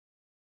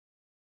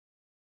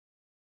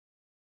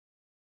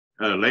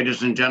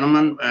Ladies and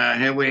gentlemen,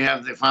 here we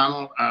have the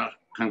final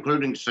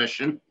concluding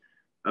session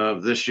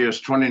of this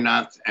year's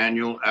 29th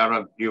Annual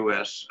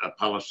Arab-U.S.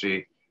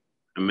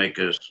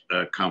 Policymakers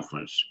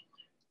Conference.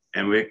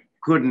 And we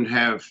couldn't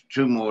have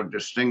two more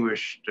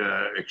distinguished,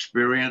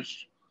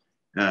 experienced,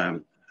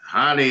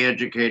 highly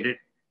educated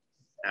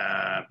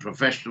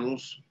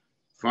professionals,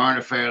 foreign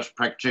affairs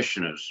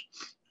practitioners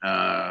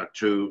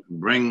to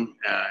bring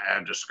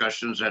our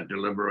discussions, our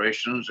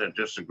deliberations, our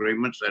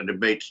disagreements, our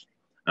debates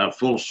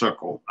full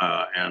circle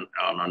and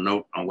on a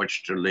note on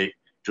which to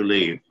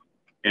leave.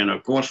 And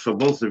of course, for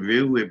both of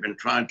you, we've been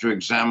trying to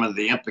examine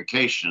the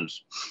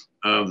implications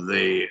of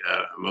the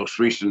most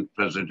recent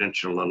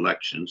presidential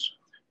elections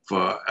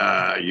for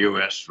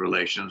U.S.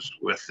 relations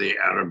with the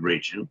Arab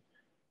region.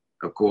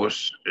 Of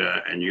course,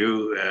 and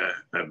you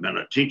have been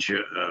a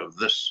teacher of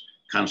this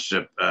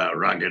concept,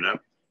 Raghida.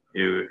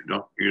 You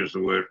don't use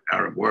the word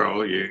Arab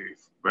world, you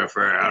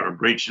refer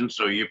Arab region,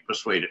 so you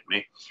persuaded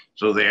me.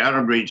 So the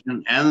Arab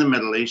region and the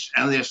Middle East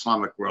and the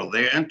Islamic world,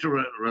 they're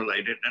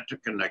interrelated,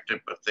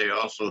 interconnected, but they're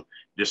also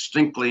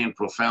distinctly and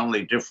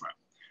profoundly different.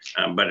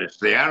 But it's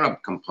the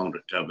Arab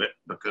component of it,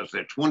 because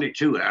there are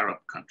 22 Arab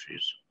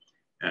countries.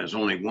 There's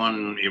only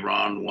one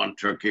Iran, one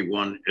Turkey,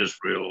 one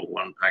Israel,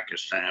 one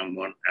Pakistan,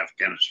 one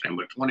Afghanistan,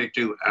 but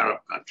 22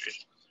 Arab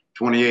countries,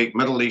 28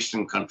 Middle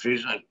Eastern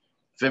countries, and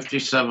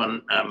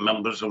 57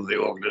 members of the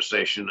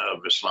Organization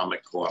of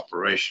Islamic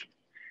Cooperation.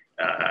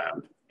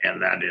 And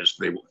that is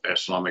the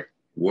Islamic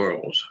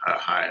world's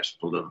highest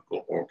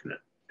political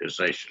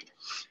organization.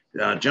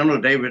 General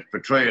David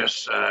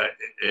Petraeus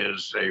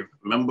is a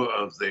member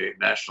of the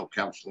National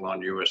Council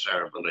on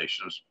U.S.-Arab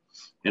Relations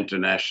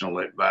International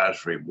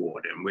Advisory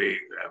Board. And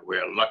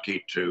we're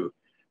lucky to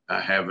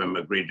have him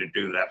agree to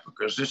do that,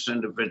 because this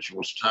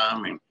individual's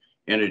time and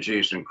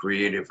energies and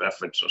creative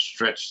efforts are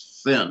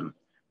stretched thin,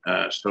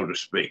 so to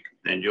speak.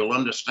 And you'll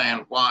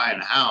understand why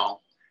and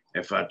how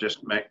if I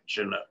just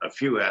mention a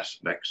few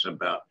aspects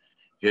about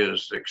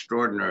his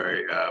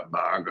extraordinary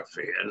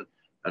biography.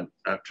 And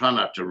I try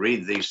not to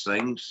read these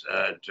things,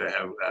 to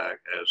have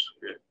as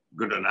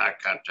good an eye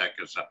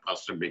contact as I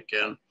possibly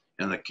can,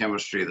 and the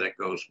chemistry that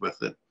goes with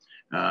it.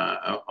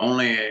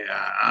 Only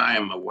I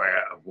am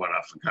aware of what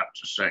I forgot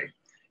to say.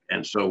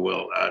 And so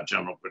will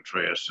General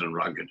Petraeus and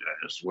Raghida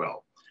as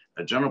well.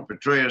 General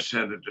Petraeus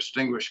had a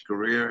distinguished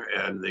career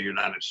in the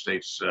United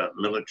States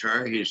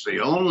military. He's the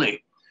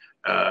only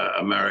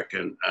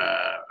American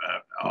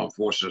armed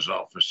forces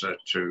officer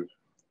to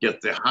get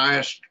the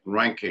highest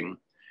ranking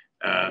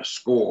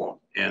score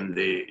in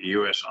the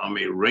U.S.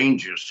 Army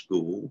Ranger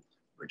School,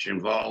 which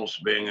involves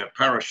being a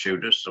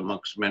parachutist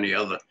amongst many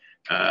other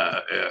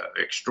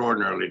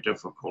extraordinarily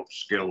difficult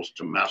skills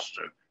to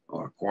master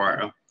or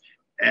acquire,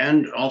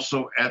 and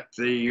also at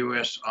the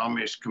U.S.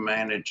 Army's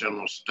Command and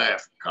General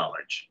Staff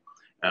College.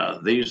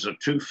 These are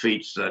two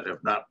feats that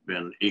have not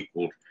been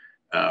equaled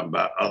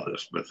by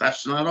others, but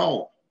that's not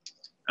all.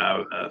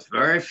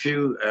 Very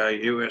few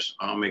U.S.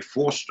 Army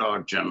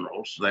four-star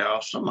generals, there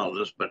are some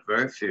others, but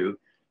very few,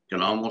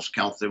 can almost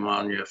count them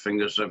on your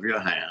fingers of your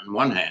hand,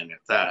 one hand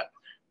at that,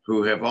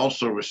 who have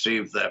also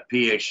received their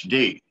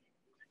PhD,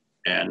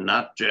 and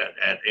not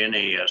at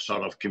any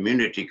sort of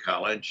community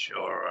college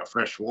or a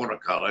freshwater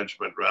college,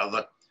 but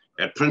rather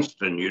at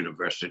Princeton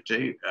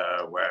University,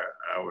 where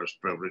I was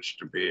privileged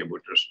to be able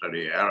to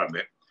study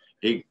Arabic.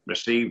 He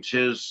received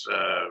his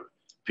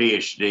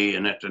PhD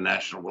in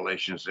international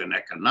relations and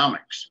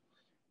economics.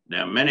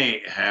 Now,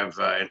 many have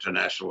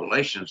international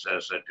relations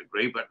as a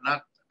degree, but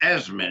not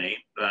as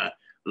many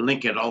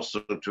link it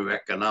also to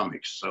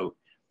economics. So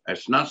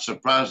it's not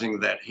surprising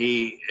that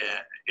he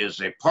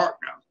is a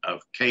partner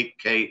of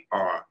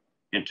KKR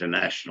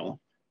International,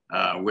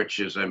 which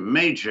is a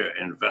major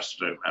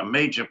investor, a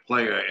major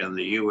player in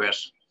the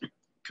U.S.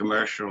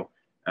 commercial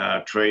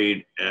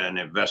trade and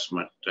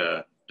investment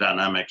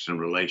dynamics and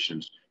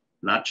relations,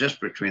 not just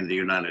between the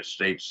United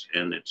States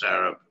and its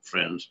Arab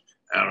friends,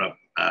 Arab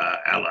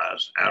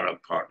allies, Arab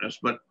partners,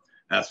 but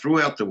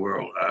throughout the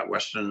world,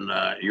 Western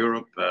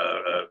Europe,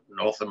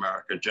 North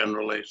America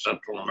generally,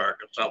 Central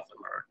America, South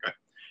America,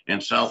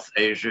 and South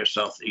Asia,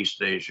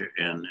 Southeast Asia,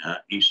 and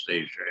East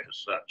Asia as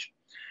such.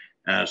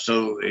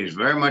 So he's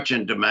very much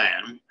in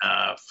demand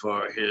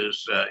for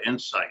his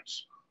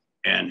insights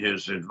and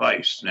his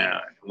advice.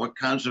 Now, what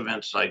kinds of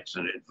insights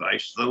and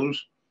advice?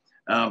 Those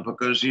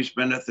because he's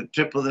been at the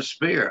tip of the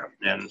spear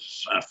in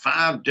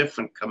 5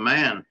 different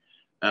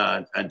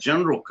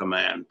general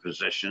command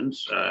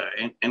positions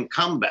in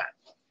combat.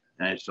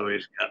 And so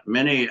he's got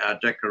many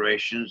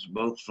decorations,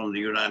 both from the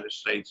United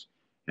States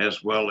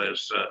as well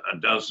as a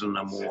dozen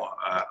or more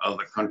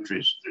other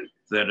countries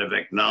that have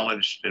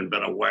acknowledged and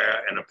been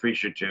aware and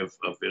appreciative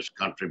of his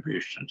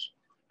contributions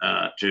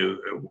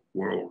to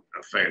world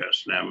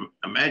affairs. Now,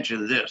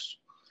 imagine this,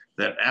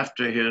 that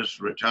after his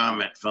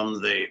retirement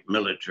from the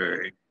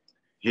military,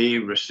 he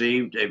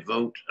received a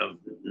vote of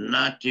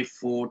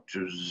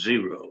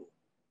 94-0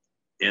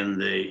 in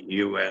the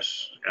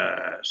U.S.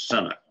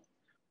 Senate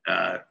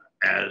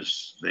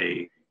as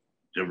the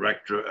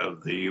director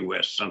of the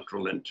U.S.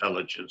 Central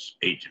Intelligence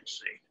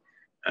Agency.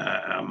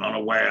 I'm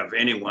unaware of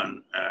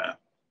anyone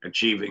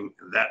achieving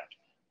that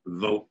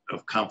vote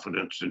of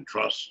confidence and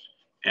trust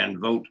and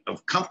vote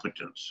of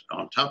competence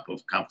on top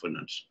of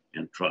confidence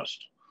and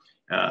trust.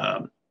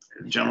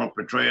 General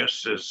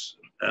Petraeus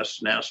has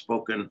now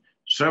spoken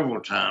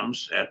several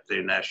times at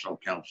the National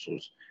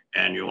Council's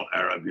annual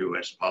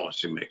Arab-U.S.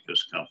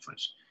 Policymakers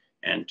Conference.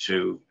 And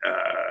to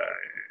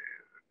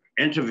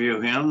interview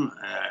him,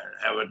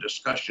 have a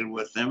discussion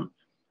with him,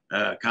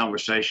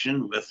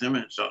 conversation with him,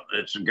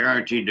 it's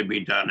guaranteed to be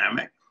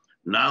dynamic.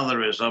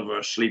 Neither is ever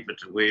asleep at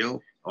the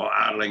wheel or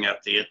idling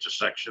at the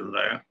intersection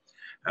there.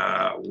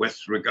 With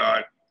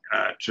regard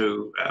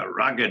to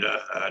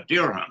Raghida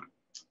Dergham,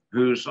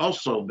 who's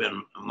also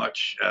been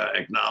much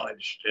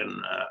acknowledged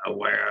and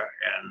aware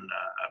and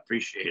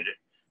appreciated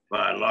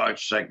by a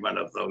large segment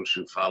of those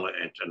who follow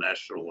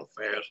international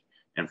affairs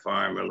and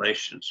foreign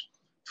relations.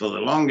 For the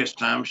longest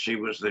time, she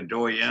was the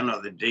doyen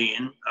or the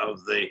dean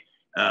of the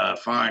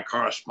foreign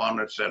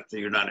correspondence at the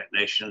United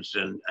Nations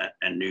in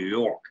New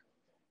York.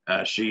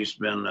 She's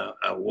been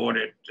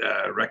awarded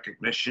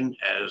recognition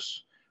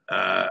as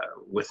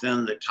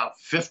within the top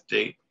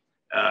 50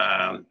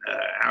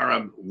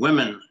 Arab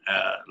women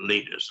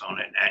leaders on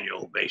an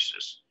annual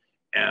basis.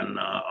 And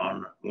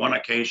on one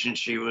occasion,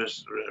 she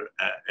was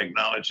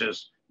acknowledged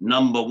as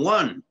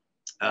 #1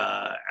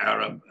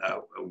 Arab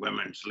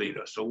women's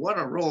leader. So what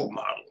a role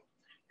model.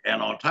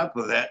 And on top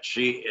of that,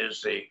 she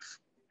is a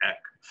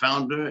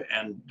founder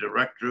and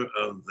director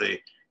of the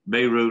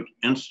Beirut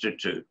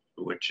Institute,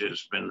 which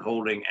has been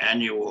holding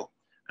annual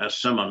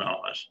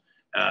seminars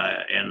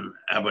in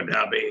Abu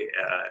Dhabi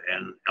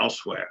and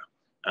elsewhere.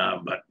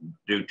 But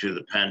due to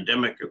the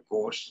pandemic, of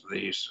course,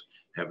 these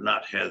have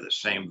not had the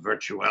same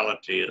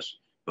virtuality as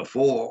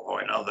before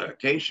or in other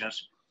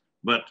occasions.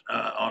 But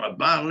on a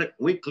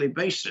bi-weekly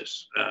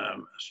basis,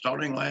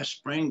 starting last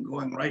spring,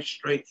 going right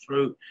straight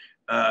through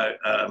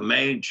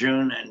May,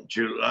 June, and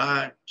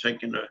July,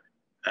 taking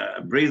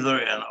a breather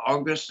in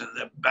August, and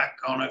then back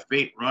on her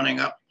feet, running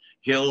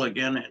uphill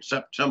again in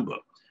September,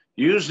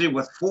 usually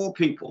with 4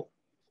 people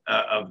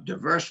of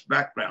diverse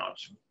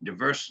backgrounds,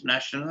 diverse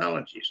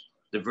nationalities,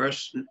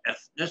 diverse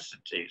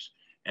ethnicities,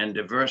 and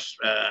diverse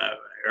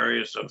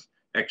areas of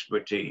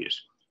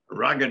expertise.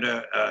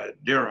 Raghida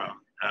Dergham,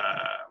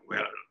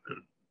 we're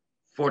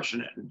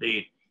fortunate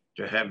indeed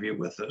to have you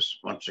with us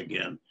once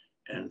again,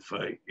 and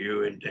for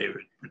you and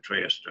David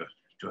Petraeus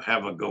to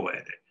have a go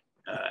at it.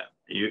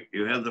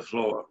 You have the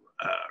floor,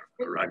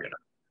 Raghida.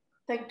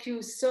 Thank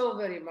you so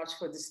very much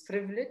for this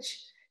privilege.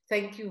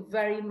 Thank you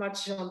very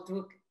much,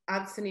 Jean-Luc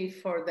Anthony,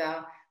 for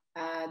the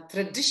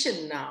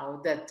tradition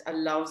now that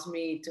allows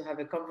me to have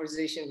a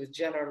conversation with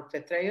General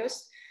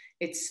Petraeus.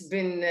 It's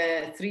been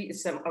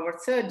our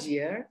 3rd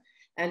year,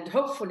 and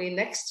hopefully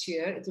next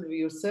year it will be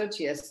your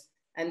 30th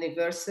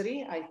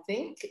anniversary, I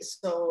think.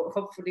 So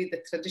hopefully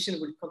the tradition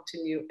will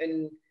continue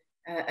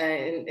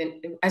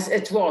as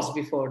it was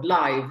before,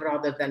 live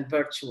rather than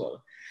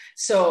virtual.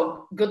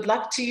 So good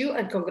luck to you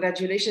and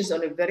congratulations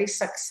on a very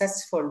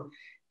successful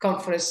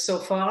conference so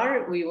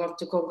far. We want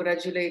to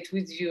congratulate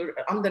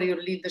under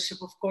your leadership,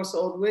 of course,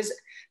 always,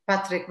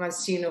 Patrick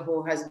Mancino,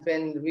 who has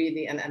been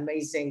really an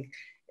amazing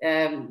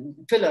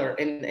pillar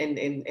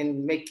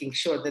in making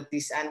sure that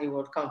these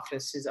annual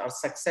conferences are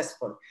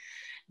successful.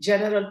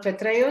 General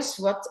Petraeus,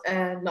 what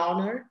an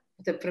honor,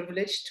 the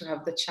privilege to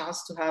have the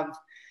chance to have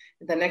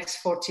the next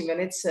 40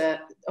 minutes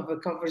of a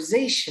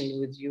conversation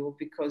with you,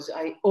 because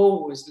I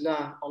always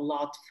learn a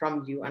lot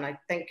from you. And I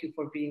thank you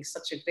for being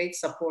such a great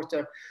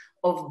supporter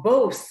of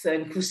both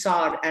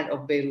Hussar and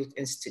of Beirut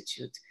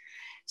Institute.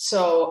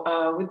 So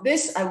with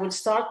this, I will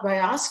start by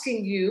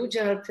asking you,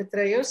 General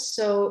Petraeus,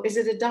 so is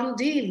it a done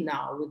deal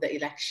now with the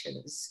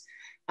elections?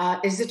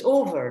 Is it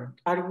over?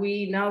 Are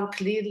we now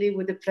clearly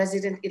with the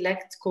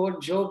president-elect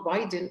called Joe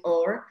Biden,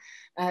 or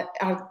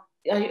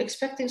are you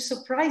expecting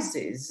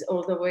surprises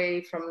all the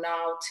way from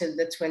now till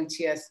the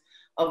 20th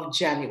of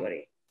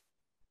January?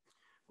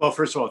 Well,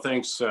 first of all,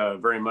 thanks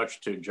very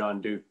much to John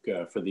Duke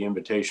for the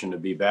invitation to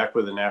be back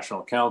with the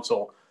National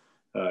Council.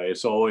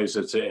 As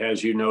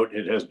you note,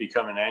 it has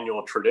become an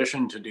annual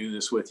tradition to do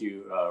this with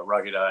you,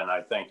 Raghida, and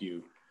I thank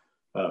you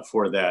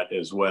for that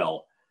as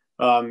well.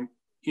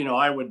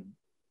 I would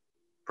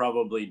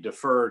probably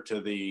defer to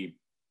the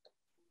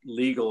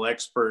legal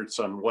experts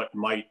on what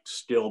might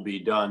still be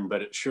done,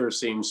 but it sure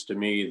seems to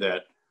me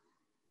that,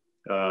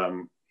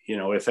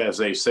 if, as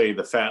they say,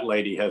 the fat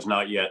lady has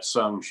not yet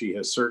sung, she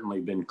has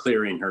certainly been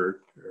clearing her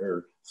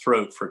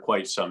throat for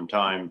quite some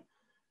time.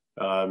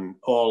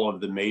 All of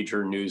the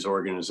major news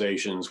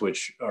organizations,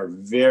 which are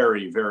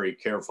very, very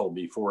careful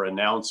before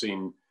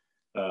announcing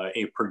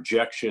a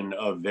projection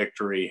of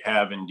victory,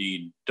 have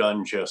indeed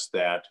done just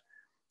that.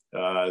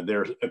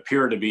 There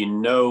appear to be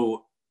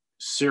no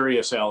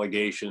serious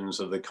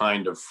allegations of the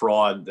kind of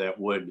fraud that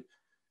would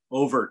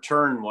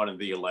overturn one of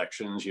the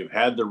elections. You've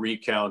had the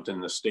recount in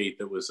the state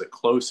that was the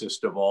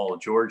closest of all,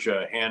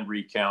 Georgia, hand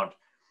recount,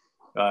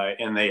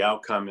 and the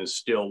outcome is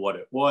still what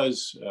it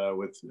was,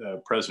 with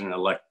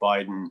President-elect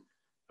Biden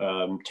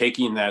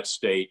taking that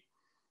state.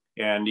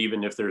 and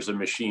even if there's a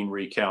machine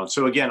recount.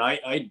 So again,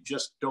 I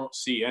just don't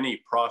see any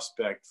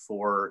prospect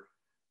for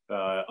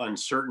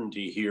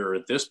uncertainty here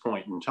at this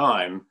point in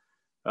time.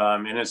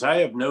 And as I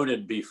have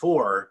noted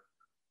before,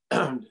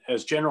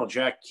 as General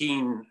Jack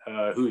Keane,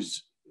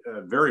 who's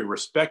very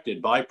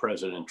respected by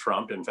President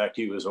Trump, in fact,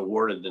 he was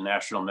awarded the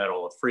National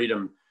Medal of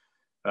Freedom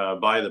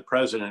by the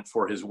president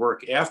for his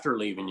work after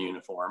leaving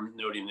uniform,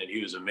 noting that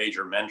he was a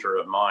major mentor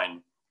of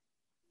mine.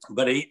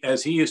 But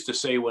as he used to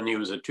say when he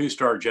was a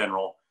two-star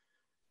general,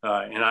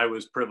 and I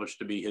was privileged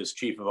to be his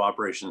chief of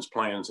operations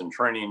plans and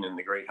training in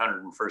the great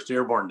 101st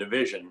Airborne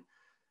Division,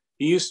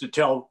 he used to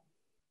tell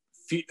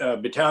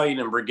battalion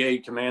and brigade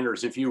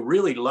commanders, if you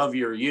really love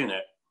your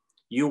unit,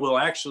 you will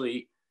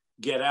actually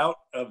get out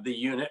of the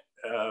unit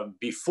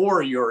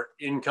before your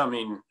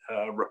incoming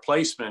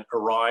replacement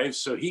arrives,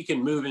 so he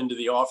can move into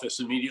the office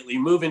immediately,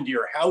 move into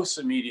your house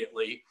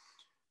immediately,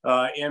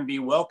 and be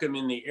welcome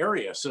in the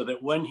area, so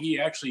that when he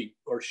actually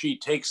or she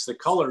takes the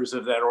colors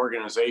of that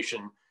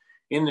organization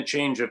in the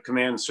change of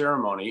command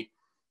ceremony,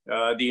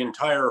 the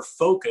entire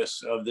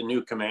focus of the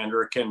new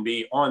commander can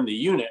be on the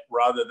unit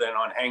rather than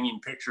on hanging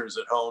pictures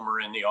at home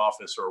or in the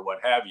office or what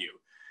have you.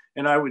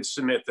 And I would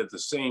submit that the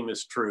same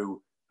is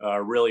true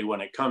really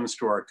when it comes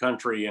to our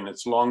country, and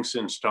it's long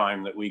since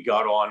time that we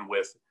got on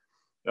with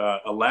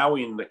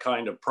allowing the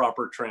kind of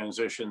proper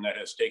transition that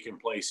has taken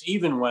place,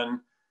 even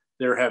when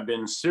there have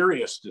been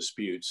serious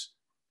disputes,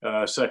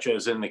 such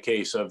as in the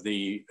case of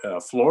the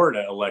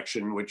Florida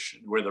election,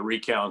 where the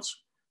recounts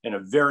in a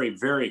very,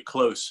 very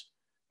close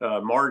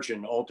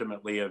margin,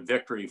 ultimately a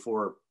victory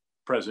for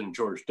President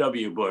George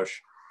W. Bush.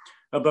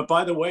 But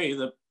by the way,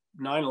 the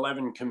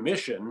 9/11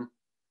 Commission,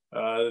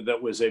 that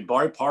was a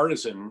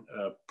bipartisan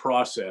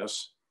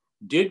process,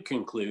 did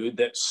conclude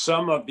that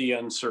some of the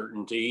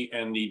uncertainty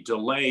and the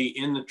delay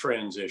in the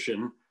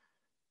transition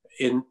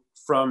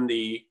from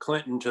the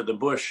Clinton to the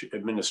Bush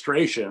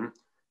administration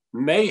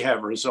may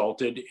have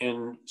resulted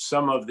in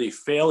some of the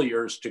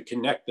failures to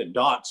connect the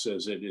dots,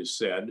 as it is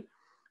said,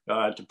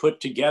 to put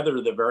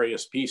together the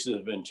various pieces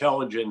of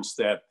intelligence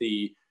that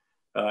the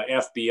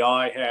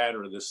FBI had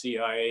or the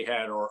CIA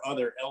had or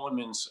other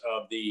elements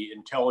of the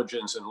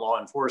intelligence and law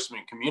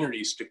enforcement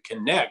communities to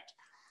connect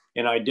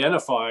and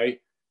identify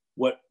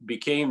what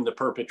became the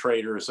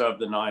perpetrators of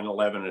the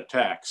 9/11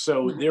 attack.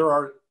 So there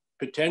are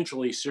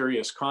potentially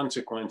serious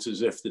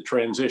consequences if the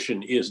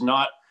transition is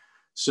not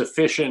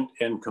sufficient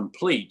and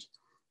complete,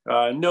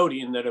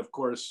 noting that, of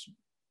course,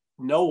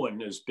 no one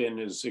has been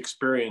as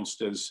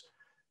experienced as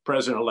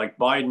President-elect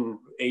Biden,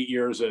 8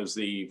 years as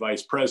the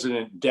vice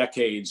president,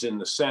 decades in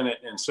the Senate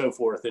and so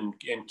forth in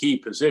key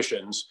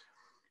positions,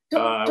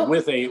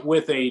 with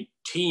a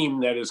team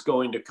that is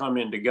going to come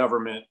into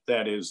government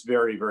that is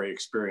very, very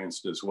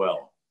experienced as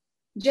well.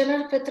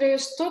 General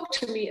Petraeus, talk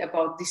to me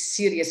about the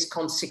serious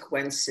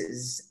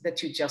consequences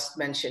that you just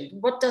mentioned.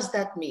 What does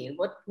that mean?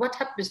 What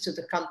happens to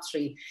the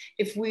country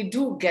if we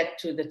do get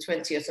to the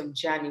 20th of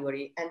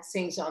January and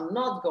things are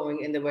not going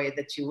in the way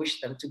that you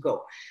wish them to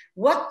go?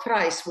 What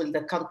price will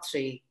the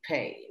country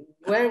pay?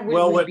 Where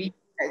will we be?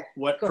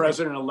 What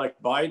President-elect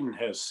Biden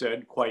has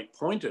said quite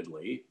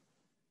pointedly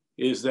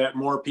is that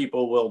more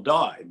people will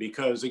die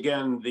because,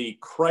 again, the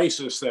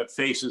crisis that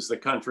faces the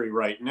country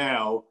right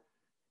now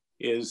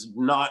is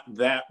not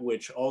that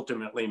which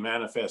ultimately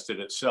manifested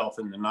itself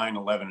in the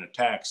 9/11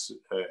 attacks,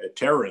 a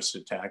terrorist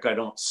attack. I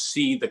don't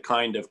see the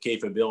kind of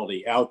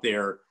capability out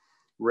there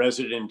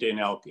resident in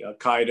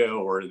Al-Qaeda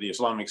or the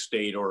Islamic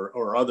State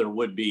or other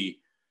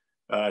would-be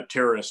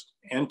terrorist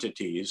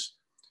entities.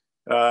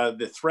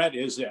 The threat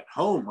is at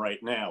home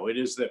right now. It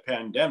is the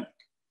pandemic.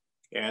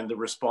 And the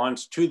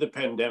response to the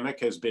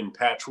pandemic has been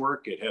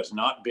patchwork. It has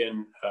not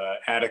been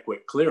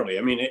adequate, clearly.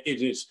 I mean,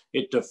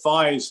 it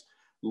defies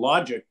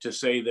logic to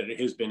say that it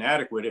has been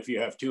adequate if you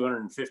have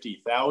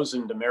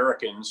 250,000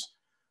 Americans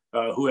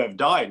who have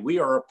died. We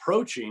are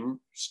approaching,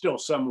 still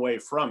some way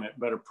from it,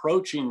 but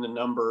approaching the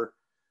number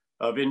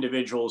of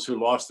individuals who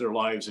lost their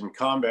lives in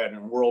combat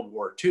in World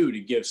War II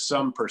to give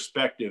some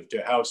perspective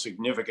to how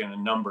significant a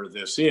number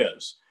this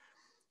is.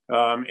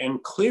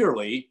 And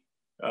clearly,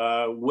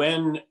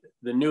 when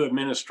the new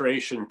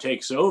administration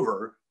takes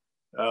over,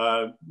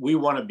 we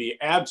want to be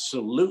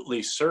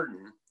absolutely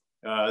certain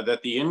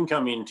that the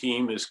incoming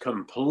team is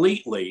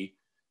completely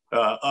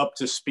up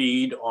to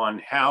speed on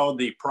how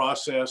the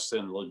process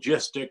and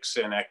logistics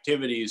and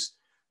activities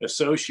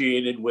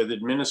associated with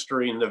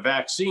administering the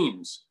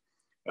vaccines,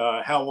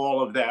 how all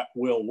of that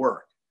will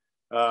work.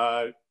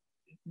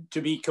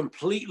 To be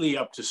completely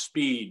up to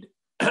speed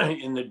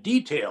in the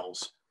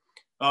details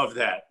of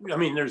that. I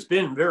mean, there's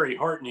been very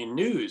heartening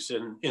news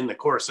in the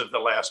course of the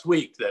last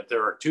week that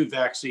there are 2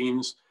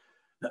 vaccines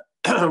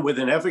with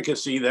an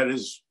efficacy that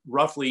is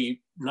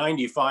roughly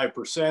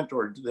 95%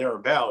 or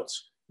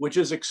thereabouts, which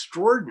is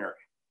extraordinary,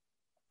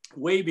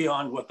 way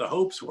beyond what the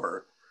hopes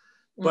were.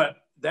 But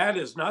that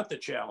is not the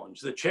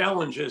challenge. The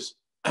challenge is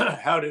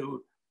how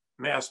to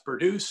mass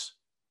produce,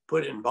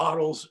 put in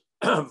bottles,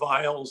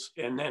 vials,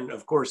 and then,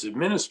 of course,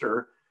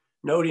 administer,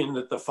 noting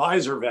that the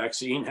Pfizer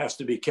vaccine has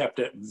to be kept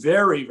at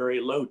very, very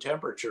low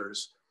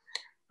temperatures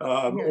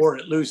or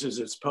it loses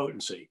its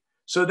potency.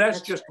 So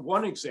that's just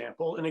one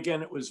example. And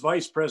again, it was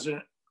Vice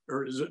President,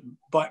 or is it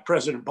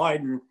President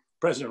Biden,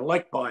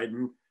 President-elect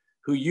Biden,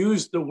 who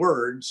used the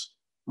words,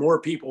 "More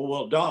people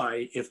will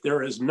die if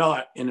there is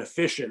not an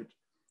efficient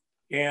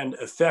and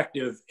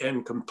effective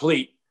and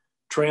complete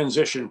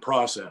transition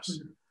process."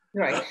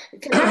 Right.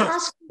 Can I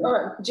ask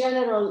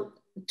General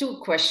two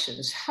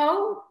questions?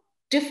 How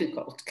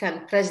difficult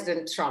can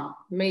President Trump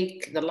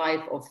make the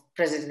life of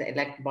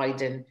President-elect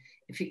Biden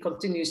if he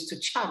continues to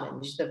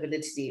challenge the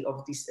validity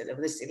of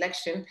this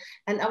election?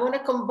 And I want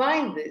to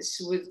combine this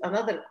with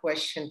another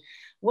question.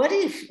 What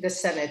if the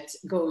Senate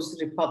goes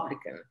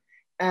Republican?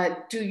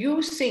 Do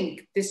you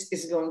think this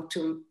is going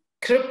to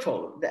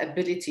cripple the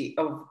ability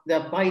of the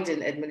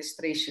Biden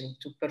administration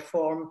to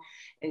perform,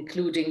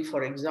 including,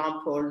 for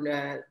example,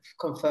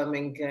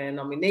 confirming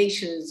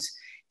nominations?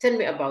 Tell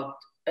me about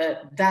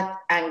that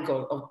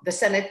angle of the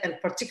Senate, and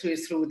particularly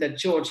through the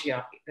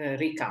Georgia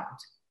recount.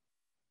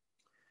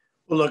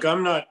 Well, look,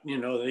 I'm not,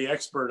 the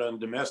expert on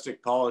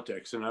domestic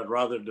politics, and I'd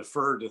rather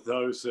defer to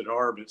those that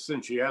are. But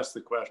since you asked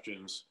the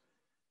questions,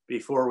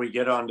 before we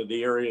get on to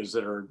the areas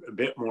that are a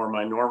bit more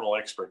my normal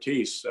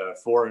expertise,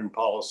 foreign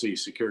policy,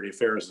 security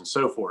affairs, and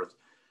so forth,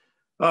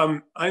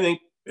 I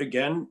think,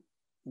 again,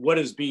 what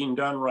is being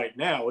done right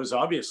now is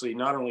obviously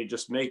not only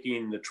just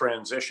making the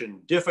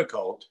transition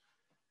difficult.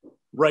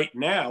 Right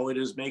now, it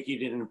is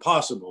making it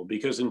impossible,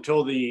 because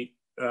until the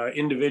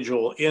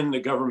individual in the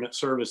Government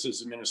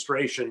Services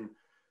Administration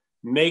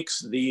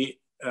makes the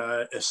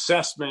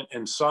assessment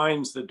and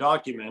signs the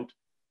document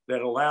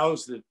that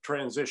allows the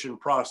transition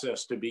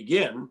process to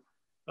begin,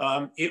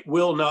 it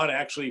will not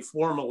actually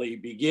formally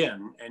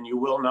begin, and you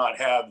will not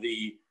have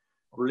the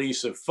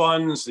release of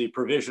funds, the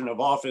provision of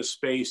office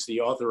space,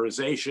 the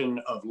authorization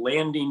of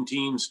landing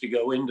teams to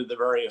go into the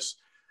various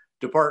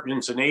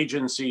departments and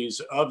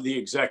agencies of the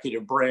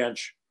executive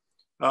branch,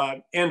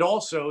 and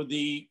also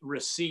the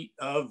receipt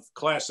of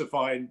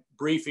classified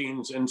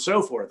briefings and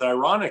so forth.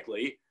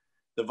 Ironically,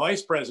 the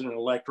Vice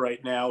President-elect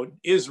right now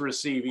is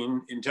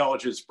receiving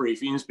intelligence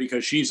briefings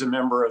because she's a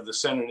member of the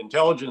Senate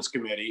Intelligence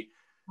Committee.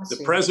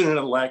 The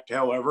President-elect,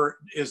 however,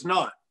 is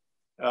not.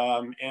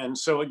 And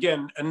so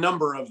again, a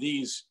number of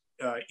these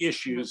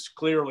issues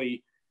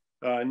clearly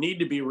need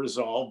to be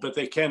resolved, but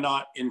they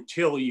cannot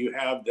until you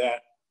have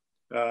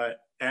that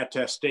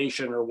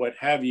attestation or what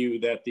have you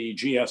that the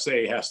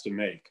GSA has to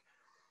make.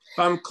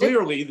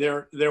 Clearly,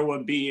 there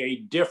would be a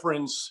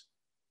difference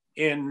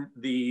in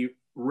the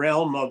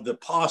realm of the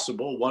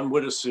possible, one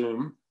would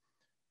assume,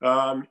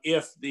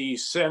 if the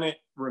Senate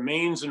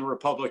remains in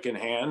Republican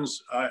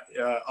hands,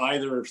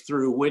 either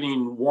through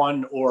winning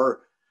one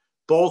or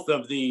both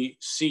of the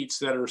seats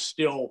that are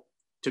still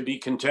to be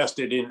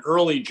contested in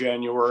early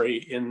January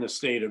in the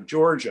state of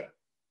Georgia.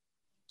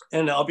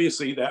 And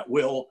obviously that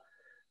will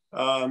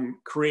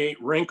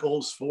create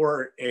wrinkles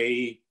for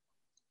a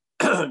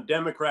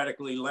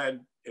democratically led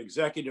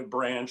executive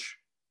branch,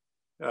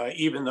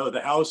 even though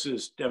the House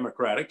is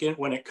Democratic. And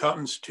when it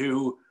comes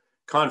to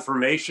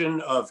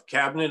confirmation of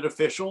cabinet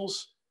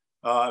officials,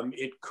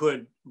 it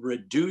could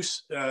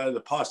reduce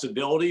the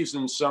possibilities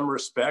in some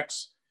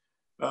respects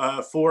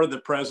for the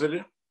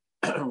president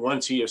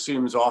once he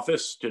assumes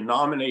office to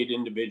nominate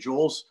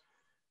individuals.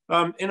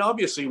 And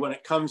obviously, when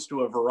it comes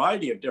to a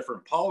variety of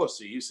different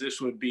policies, this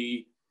would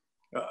be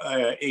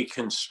a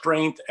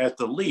constraint at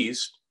the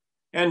least.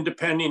 And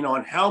depending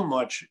on how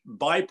much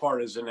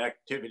bipartisan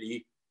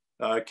activity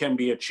can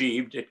be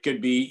achieved, it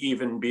could be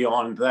even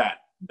beyond that.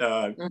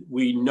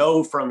 We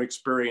know from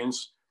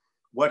experience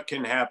what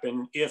can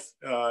happen if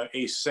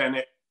a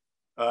Senate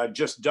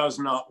just does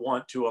not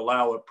want to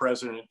allow a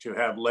president to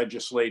have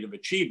legislative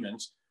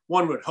achievements.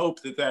 One would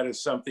hope that that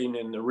is something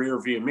in the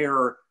rearview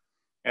mirror,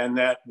 and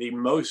that the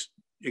most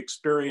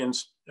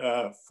experienced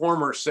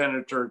former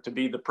senator to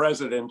be the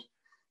president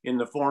in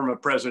the form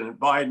of President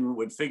Biden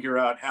would figure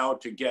out how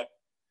to get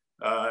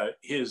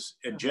his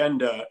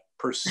agenda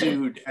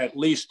pursued, at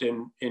least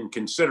in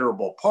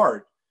considerable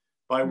part,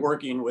 by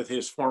working with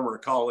his former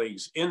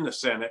colleagues in the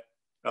Senate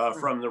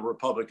from the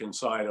Republican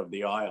side of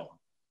the aisle.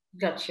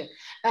 Gotcha.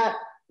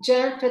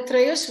 General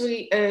Petraeus,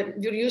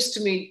 you're used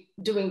to me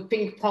doing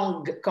ping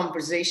pong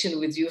conversation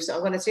with you, so I'm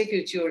going to take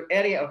you to your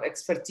area of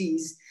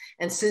expertise.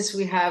 And since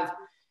we have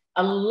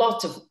a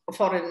lot of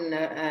foreign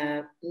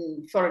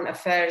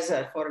affairs,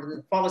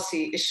 foreign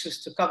policy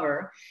issues to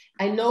cover,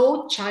 I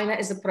know China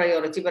is a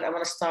priority, but I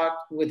want to start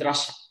with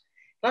Russia.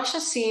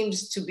 Russia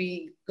seems to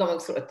be going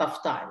through a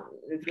tough time.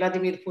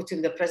 Vladimir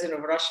Putin, the president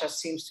of Russia,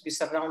 seems to be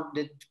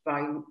surrounded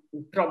by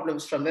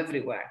problems from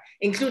everywhere,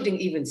 including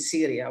even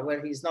Syria,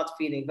 where he's not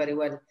feeling very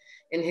well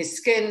in his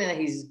skin.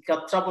 He's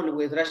got trouble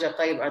with Recep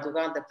Tayyip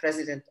Erdogan, the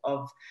president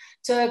of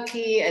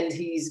Turkey, and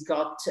he's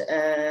got,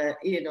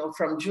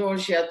 from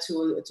Georgia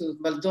to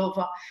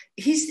Moldova.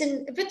 He's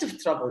in a bit of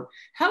trouble.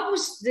 How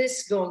is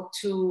this going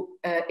to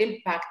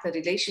impact the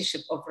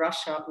relationship of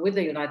Russia with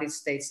the United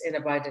States in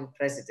a Biden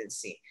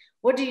presidency?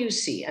 What do you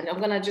see? And I'm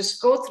going to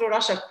just go through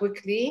Russia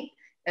quickly,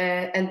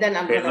 and then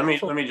I'm going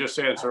to... Let me just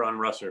answer on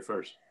Russia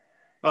first.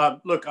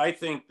 Look, I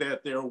think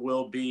that there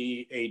will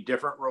be a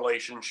different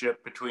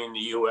relationship between the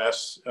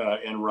U.S.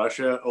 And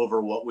Russia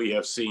over what we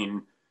have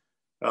seen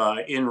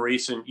in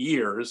recent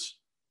years,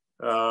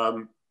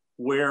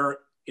 where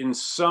in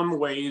some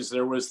ways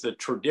there was the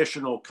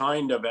traditional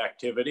kind of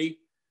activity,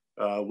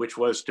 which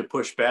was to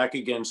push back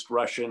against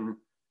Russian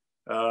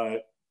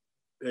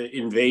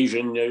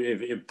invasion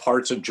in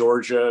parts of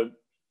Georgia,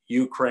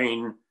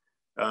 Ukraine,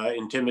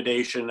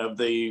 intimidation of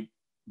the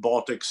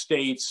Baltic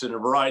states, and a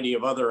variety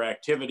of other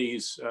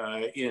activities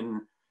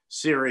in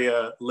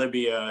Syria,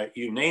 Libya,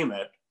 you name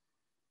it.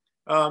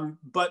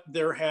 But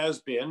there has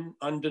been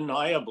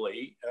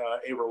undeniably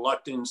a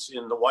reluctance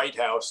in the White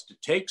House to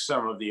take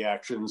some of the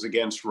actions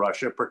against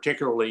Russia,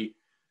 particularly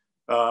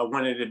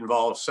when it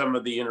involves some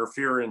of the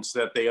interference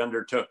that they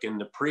undertook in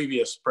the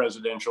previous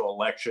presidential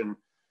election,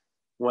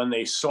 when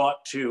they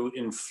sought to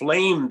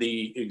inflame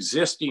the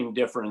existing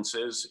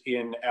differences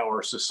in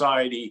our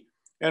society,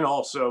 and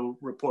also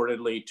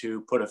reportedly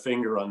to put a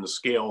finger on the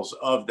scales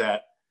of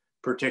that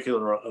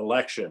particular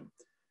election.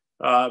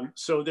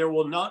 So there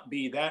will not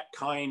be that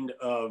kind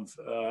of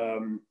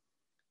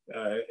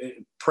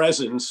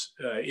presence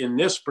in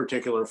this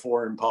particular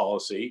foreign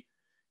policy.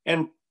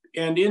 And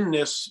in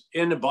the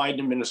Biden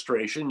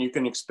administration, you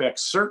can expect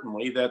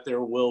certainly that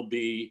there will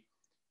be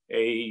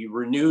a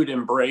renewed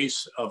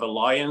embrace of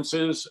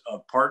alliances,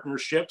 of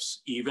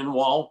partnerships, even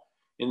while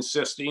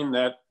insisting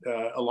that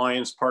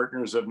alliance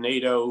partners of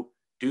NATO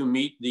do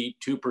meet the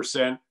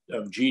 2%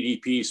 of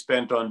GDP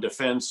spent on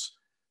defense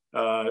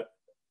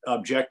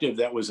objective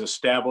that was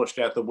established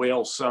at the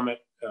Wales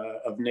summit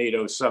of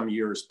NATO some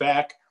years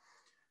back.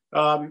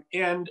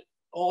 And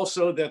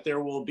also that there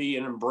will be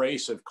an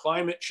embrace of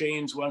climate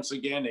change, once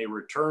again, a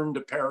return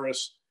to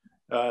Paris,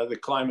 the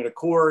Climate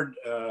Accord,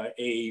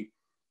 a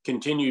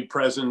continued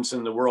presence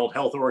in the World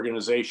Health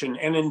Organization,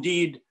 and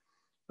indeed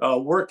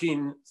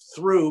working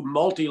through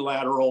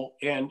multilateral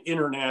and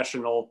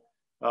international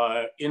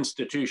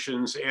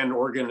institutions and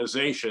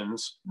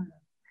organizations.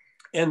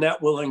 And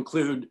that will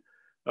include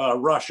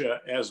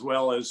Russia, as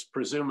well as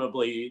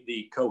presumably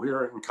the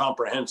coherent and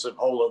comprehensive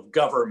whole of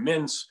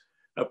governments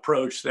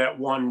approach that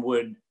one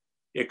would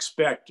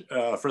expect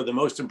for the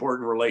most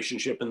important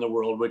relationship in the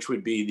world, which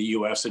would be the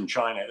US and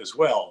China as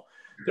well.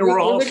 There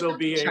will also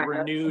be a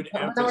renewed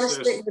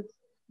emphasis.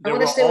 There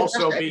will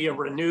also be a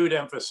renewed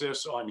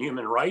emphasis on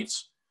human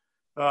rights,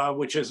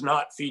 which has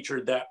not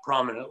featured that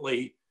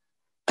prominently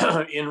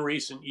in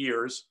recent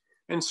years.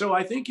 And so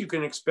I think you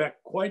can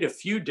expect quite a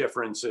few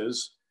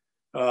differences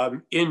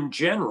in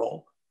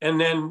general, and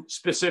then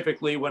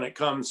specifically when it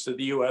comes to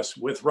the US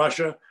with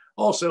Russia,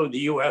 also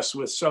the US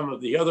with some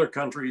of the other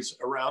countries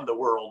around the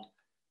world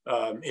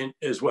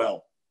as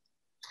well.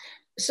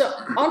 So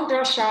on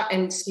Russia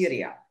and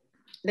Syria,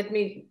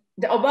 the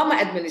Obama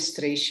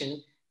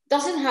administration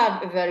doesn't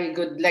have a very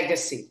good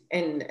legacy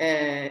in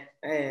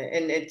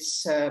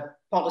its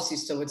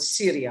policies towards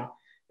Syria.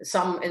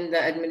 Some in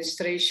the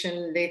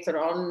administration later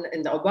on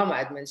in the Obama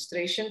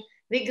administration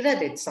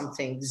regretted some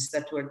things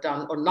that were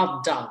done or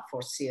not done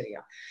for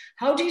Syria.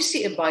 How do you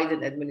see a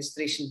Biden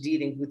administration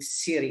dealing with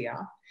Syria?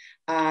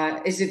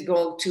 Is it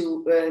going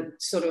to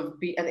sort of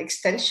be an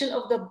extension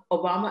of the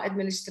Obama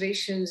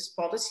administration's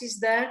policies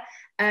there?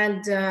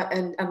 And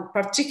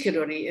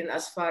particularly in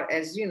as far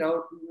as, you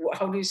know,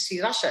 how do you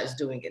see Russia is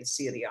doing in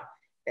Syria?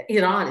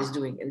 Iran is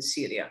doing in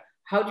Syria?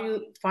 How do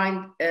you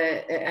find,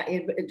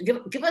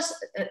 give us-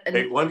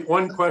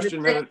 one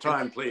question at a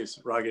time, please,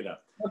 Raghida.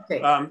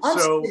 Okay.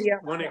 So Syria,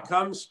 when it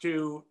comes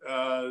to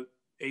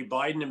a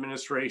Biden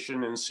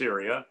administration in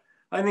Syria,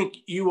 I think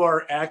you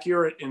are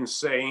accurate in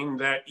saying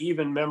that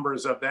even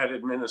members of that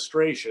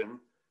administration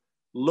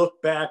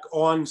look back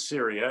on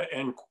Syria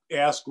and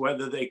ask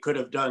whether they could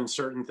have done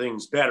certain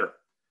things better.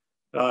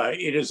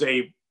 It is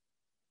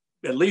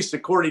at least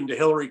according to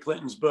Hillary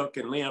Clinton's book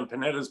and Leon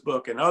Panetta's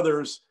book and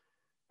others,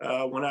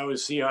 when I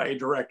was CIA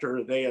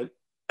director, they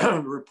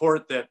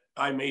report that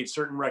I made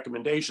certain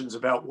recommendations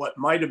about what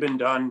might have been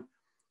done,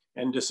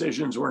 and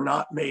decisions were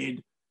not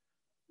made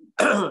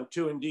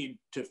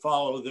to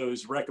follow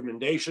those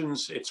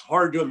recommendations. It's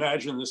hard to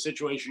imagine the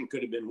situation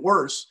could have been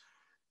worse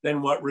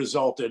than what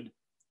resulted,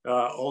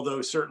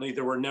 although certainly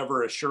there were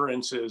never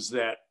assurances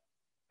that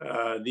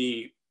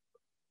the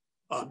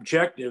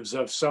objectives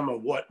of some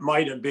of what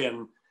might have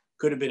been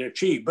could have been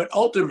achieved. But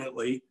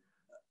ultimately,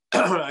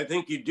 I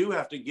think you do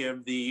have to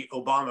give the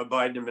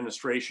Obama-Biden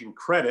administration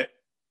credit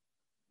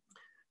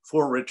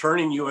for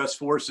returning US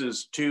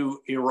forces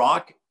to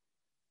Iraq,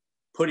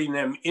 putting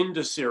them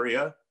into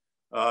Syria.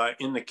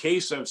 In the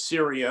case of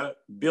Syria,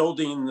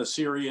 building the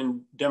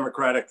Syrian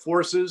Democratic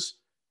Forces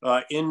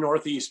in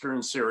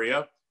northeastern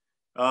Syria,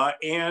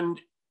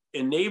 and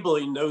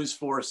enabling those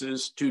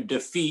forces to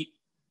defeat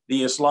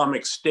the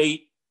Islamic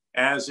State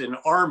as an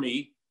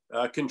army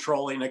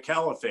controlling a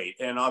caliphate,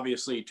 and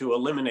obviously to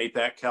eliminate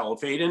that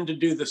caliphate, and to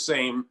do the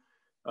same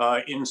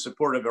in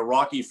support of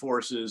Iraqi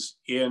forces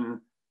in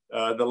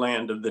the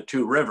land of the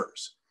two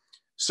rivers.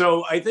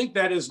 So I think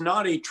that is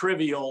not a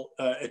trivial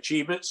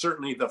achievement.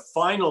 Certainly the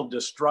final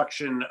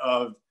destruction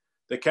of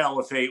the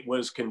caliphate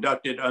was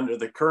conducted under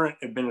the current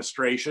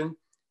administration,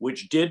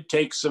 which did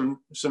take some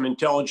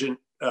intelligent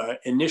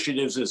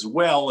initiatives as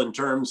well in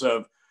terms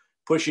of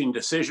pushing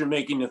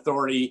decision-making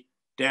authority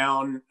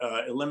down,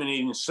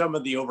 eliminating some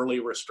of the overly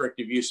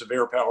restrictive use of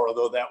air power,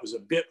 although that was a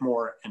bit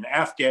more an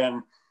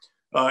Afghan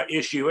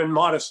issue, and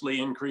modestly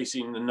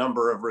increasing the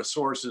number of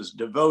resources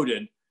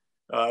devoted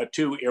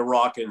to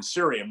Iraq and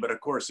Syria. But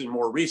of course, in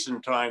more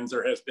recent times,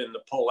 there has been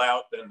the pull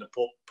out, then the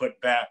put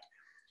back,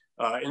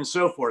 and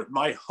so forth.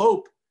 My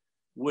hope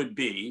would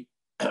be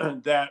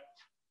that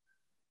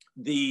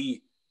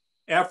the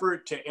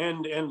effort to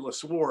end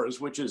endless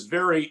wars, which is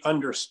very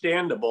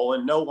understandable,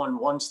 and no one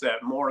wants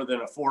that more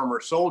than a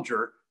former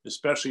soldier,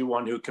 especially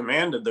one who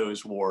commanded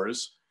those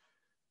wars,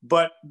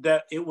 but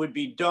that it would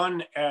be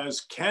done,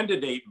 as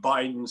candidate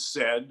Biden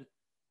said,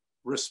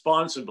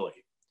 responsibly.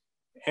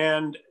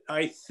 And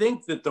I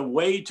think that the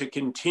way to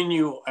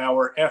continue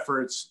our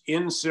efforts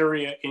in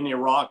Syria, in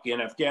Iraq,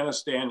 in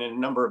Afghanistan, and a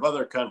number of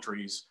other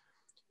countries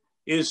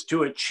is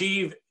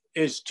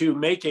to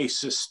make a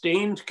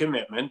sustained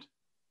commitment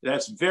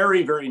that's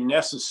very, very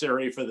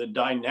necessary for the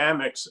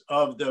dynamics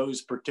of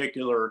those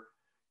particular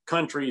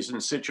countries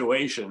and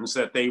situations,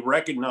 that they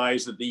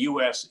recognize that the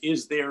US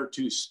is there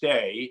to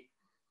stay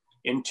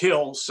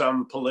until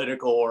some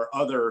political or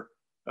other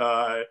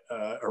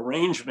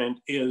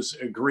arrangement is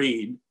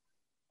agreed,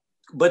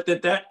 but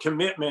that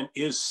commitment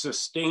is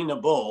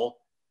sustainable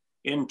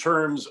in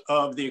terms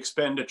of the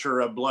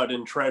expenditure of blood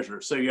and treasure.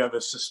 So you have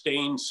a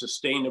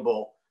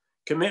sustainable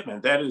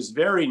commitment. That is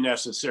very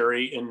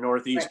necessary in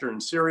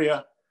northeastern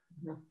Syria,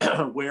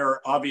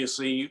 where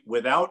obviously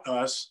without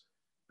us,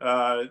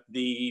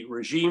 the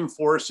regime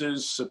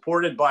forces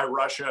supported by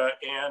Russia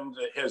and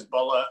the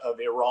Hezbollah of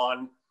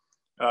Iran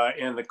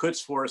and the Quds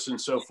Force and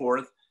so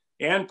forth,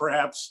 and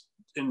perhaps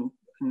in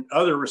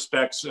other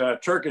respects,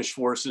 Turkish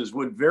forces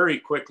would very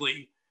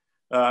quickly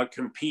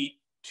compete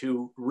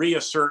to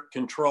reassert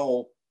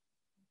control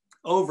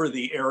over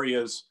the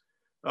areas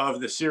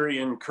of the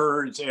Syrian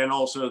Kurds and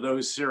also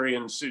those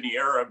Syrian Sunni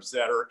Arabs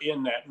that are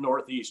in that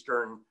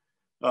northeastern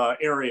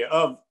area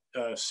of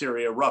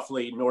Syria,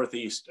 roughly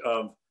northeast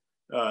of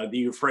the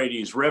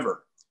Euphrates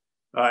River.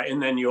 And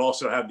then you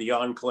also have the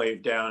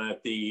enclave down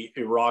at the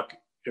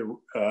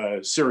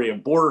Iraq-Syria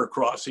border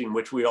crossing,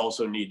 which we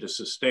also need to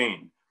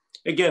sustain.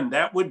 Again,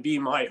 that would be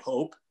my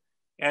hope.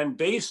 And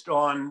based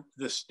on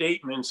the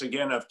statements,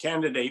 again, of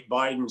candidate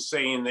Biden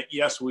saying that,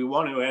 yes, we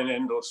want to end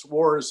endless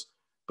wars,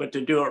 but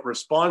to do it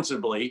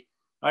responsibly,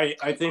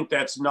 I think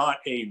that's not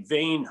a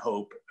vain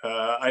hope.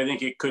 I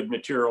think it could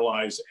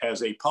materialize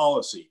as a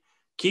policy.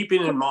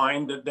 Keeping in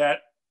mind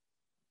that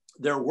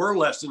there were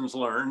lessons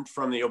learned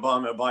from the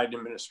Obama-Biden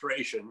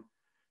administration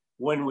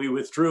when we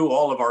withdrew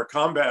all of our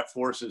combat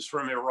forces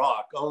from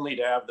Iraq, only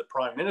to have the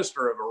prime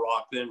minister of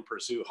Iraq then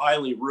pursue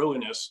highly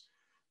ruinous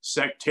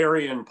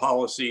sectarian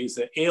policies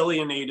that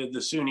alienated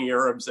the Sunni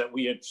Arabs that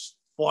we had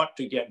fought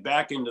to get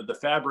back into the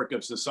fabric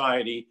of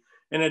society,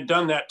 and had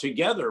done that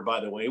together, by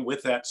the way,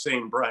 with that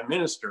same prime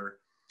minister,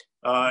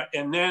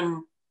 and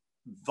then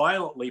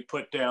violently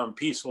put down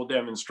peaceful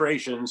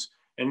demonstrations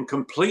and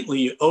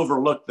completely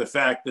overlooked the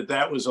fact that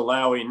that was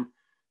allowing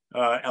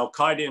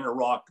Al-Qaeda in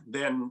Iraq,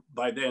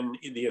 by then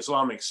the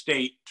Islamic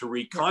State, to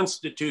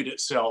reconstitute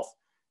itself,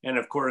 and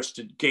of course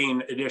to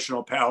gain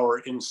additional power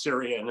in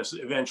Syria and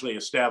eventually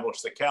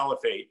establish the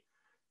caliphate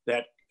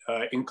that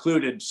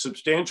included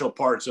substantial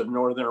parts of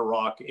northern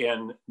Iraq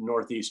and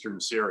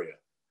northeastern Syria.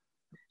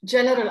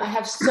 General, I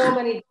have so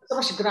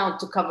much ground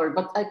to cover,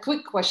 but a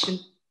quick question.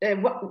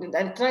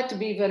 I'll try to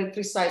be very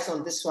precise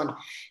on this one.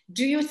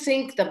 Do you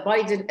think the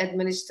Biden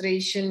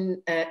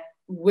administration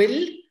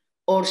will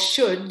or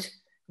should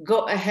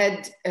go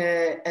ahead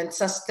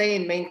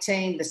and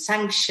maintain the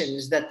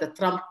sanctions that the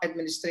Trump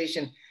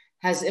administration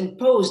has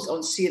imposed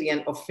on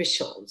Syrian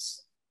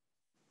officials?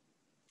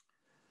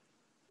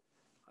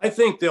 I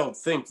think they'll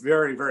think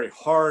very, very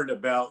hard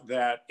about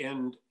that.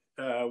 And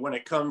when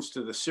it comes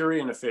to the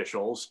Syrian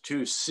officials,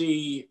 to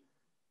see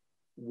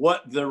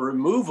what the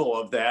removal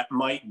of that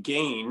might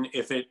gain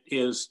if it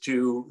is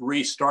to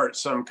restart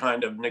some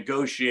kind of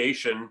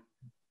negotiation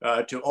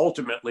to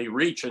ultimately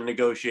reach a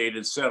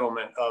negotiated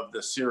settlement of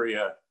the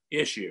Syria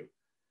issue.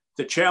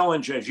 The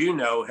challenge, as you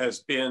know, has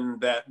been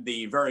that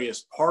the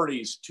various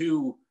parties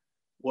to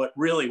what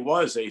really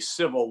was a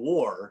civil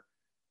war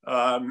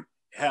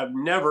have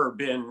never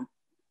been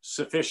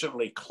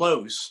sufficiently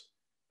close,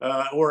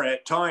 or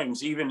at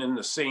times even in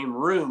the same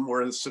room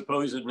where the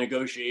supposed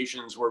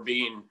negotiations were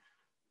being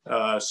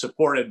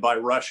supported by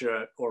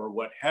Russia or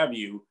what have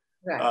you,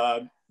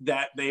 right,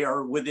 that they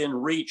are within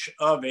reach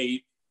of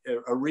a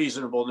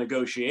reasonable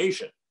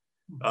negotiation.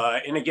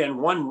 And again,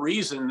 one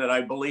reason that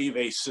I believe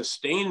a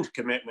sustained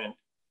commitment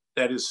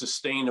that is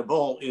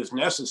sustainable is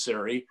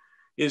necessary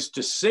is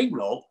to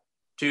signal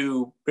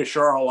to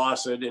Bashar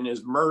al-Assad and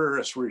his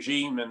murderous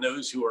regime and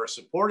those who are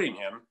supporting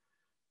him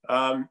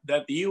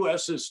that the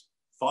US is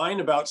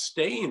fine about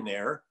staying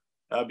there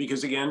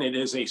because, again, it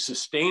is a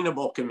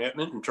sustainable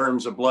commitment in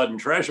terms of blood and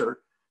treasure,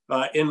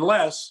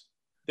 unless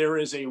there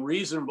is a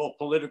reasonable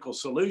political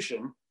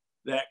solution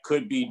that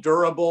could be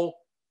durable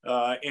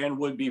and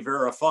would be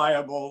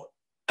verifiable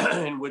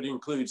and would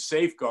include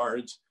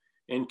safeguards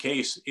in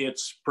case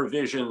its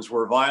provisions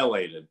were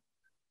violated.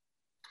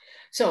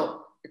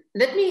 So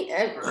let me,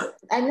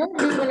 I know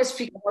you want to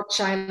speak about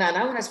China and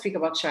I want to speak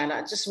about China.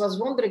 I just was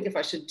wondering if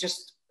I should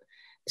just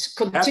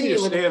continue.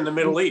 Happy to stay in the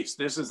Middle East.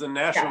 This is the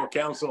National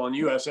Council on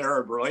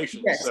U.S.-Arab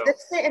Relations. Yes, so.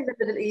 let's stay in the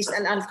Middle East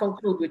and I'll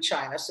conclude with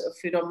China, so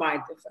if you don't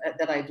mind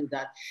that I do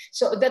that.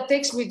 So that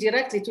takes me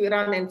directly to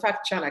Iran. In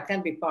fact, China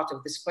can be part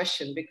of this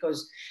question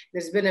because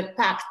there's been a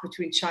pact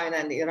between China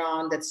and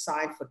Iran that's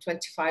signed for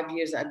 25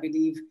 years, I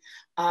believe.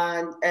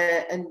 And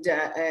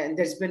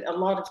there's been a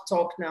lot of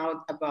talk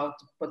now about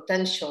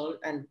potential,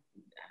 and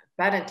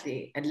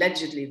apparently,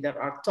 allegedly, there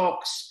are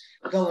talks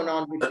going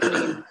on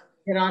between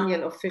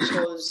Iranian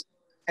officials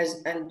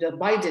and the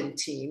Biden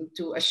team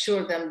to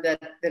assure them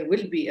that there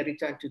will be a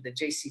return to the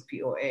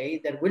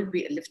JCPOA, there will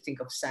be a lifting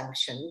of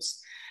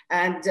sanctions.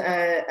 And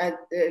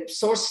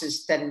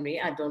sources tell me,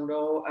 I don't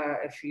know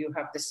if you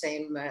have the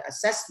same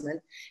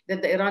assessment,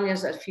 that the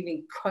Iranians are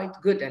feeling quite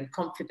good and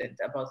confident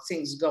about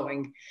things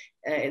going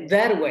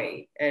their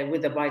way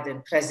with the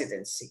Biden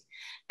presidency.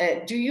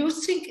 Do you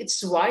think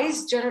it's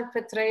wise, General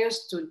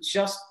Petraeus, to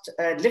just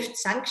lift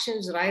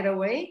sanctions right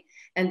away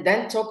and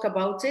then talk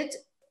about it?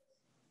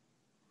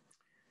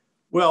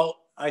 Well,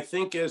 I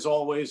think, as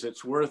always,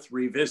 it's worth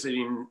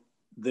revisiting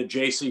the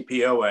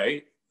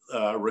JCPOA,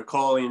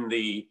 recalling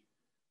the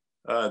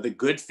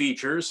good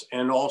features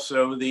and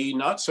also the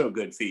not so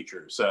good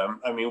features.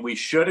 I mean, we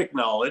should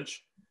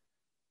acknowledge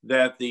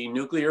that the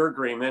nuclear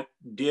agreement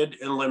did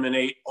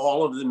eliminate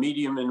all of the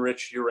medium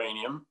enriched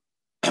uranium.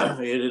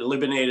 It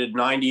eliminated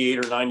 98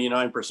 or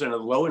 99% of the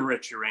low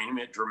enriched uranium.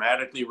 It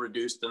dramatically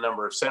reduced the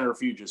number of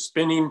centrifuges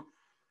spinning.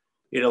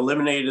 It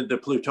eliminated the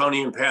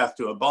plutonium path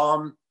to a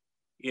bomb.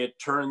 It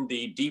turned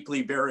the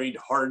deeply buried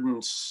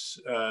hardened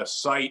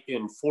site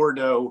in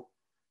Fordo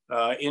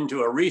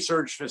into a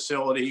research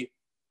facility,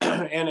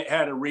 and it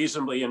had a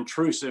reasonably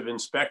intrusive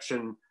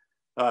inspection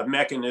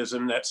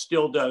mechanism that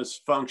still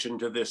does function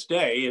to this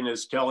day, and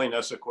is telling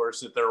us, of course,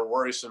 that there are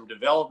worrisome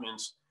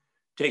developments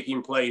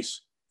taking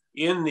place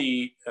in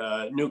the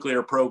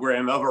nuclear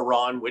program of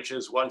Iran, which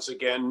is once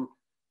again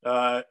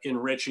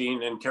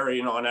enriching and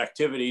carrying on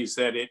activities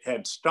that it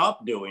had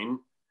stopped doing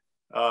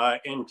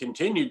and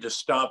continued to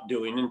stop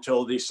doing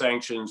until the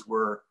sanctions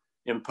were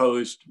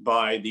imposed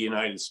by the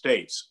United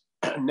States.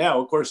 Now,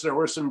 of course, there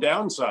were some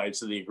downsides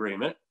to the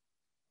agreement.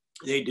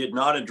 They did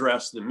not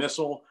address the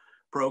missile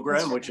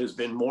program, which has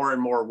been more and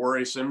more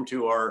worrisome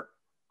to our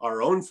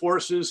own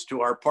forces,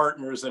 to our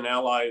partners and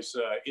allies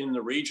in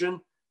the region,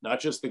 not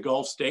just the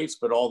Gulf states,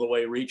 but all the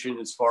way reaching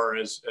as far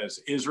as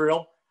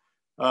Israel.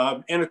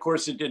 And of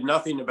course, it did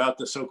nothing about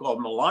the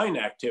so-called malign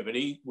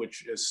activity,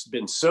 which has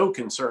been so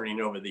concerning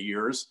over the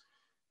years,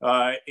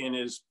 and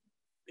is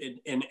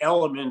an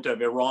element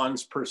of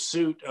Iran's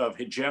pursuit of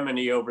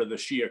hegemony over the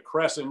Shia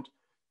Crescent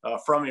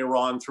from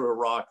Iran through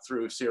Iraq,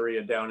 through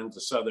Syria, down into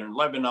southern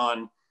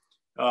Lebanon,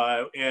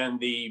 and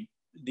the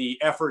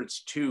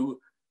efforts to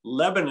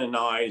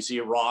Lebanonize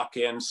Iraq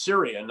and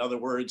Syria. In other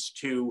words,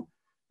 to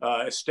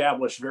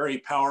establish very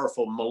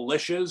powerful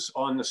militias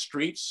on the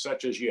streets,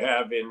 such as you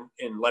have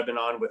in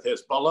Lebanon with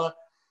Hezbollah,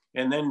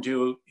 and then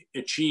to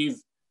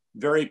achieve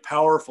very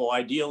powerful,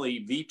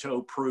 ideally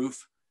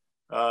veto-proof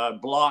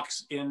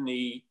blocks in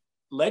the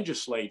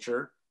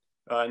legislature,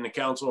 in the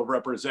Council of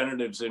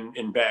Representatives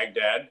in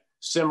Baghdad,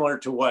 similar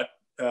to what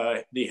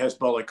the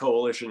Hezbollah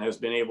coalition has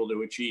been able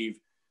to achieve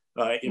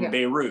in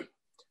Beirut.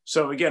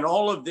 So again,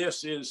 all of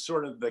this is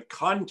sort of the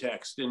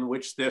context in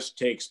which this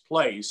takes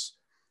place.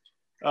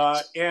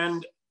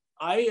 And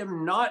I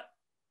am not,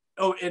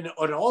 and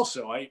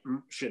also I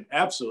should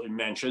absolutely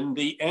mention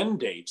the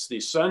end dates, the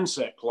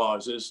sunset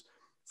clauses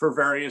for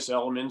various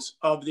elements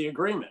of the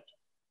agreement,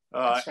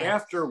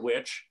 after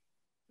which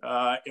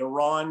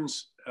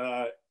Iran's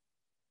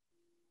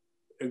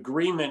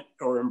agreement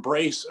or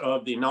embrace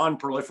of the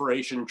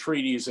Non-Proliferation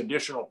Treaty's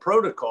additional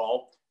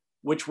protocol,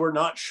 which we're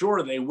not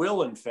sure they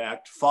will in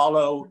fact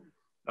follow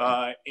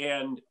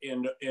and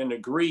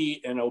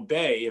agree and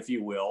obey, if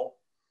you will.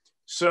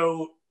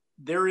 So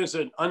there is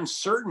an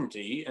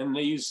uncertainty, and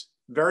these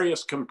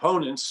various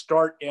components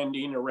start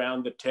ending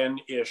around the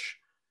 10-ish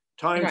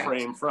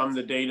timeframe from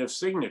the date of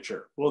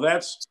signature. Well,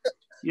 that's,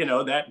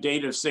 that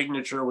date of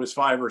signature was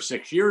 5 or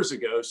 6 years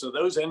ago. So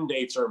those end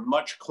dates are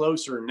much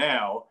closer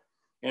now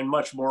and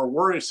much more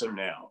worrisome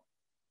now.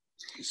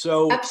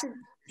 So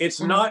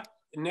it's not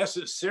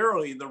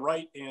necessarily the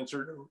right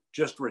answer to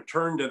just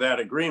return to that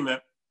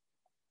agreement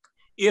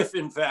if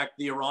in fact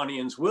the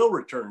Iranians will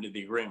return to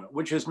the agreement,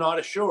 which is not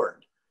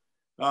assured.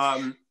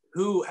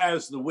 Who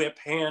has the whip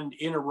hand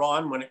in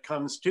Iran when it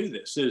comes to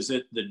this? Is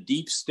it the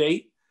deep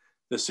state,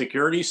 the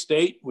security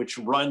state, which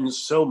runs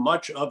so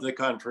much of the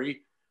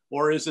country,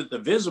 or is it the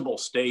visible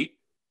state,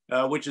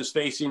 which is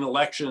facing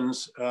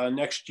elections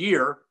next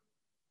year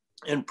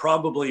and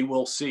probably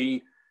will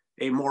see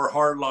a more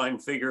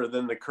hardline figure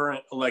than the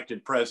current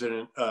elected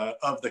president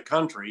of the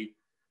country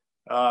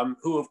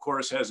who of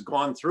course has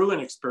gone through an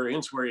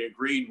experience where he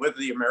agreed with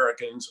the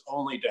Americans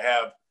only to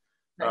have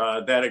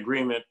that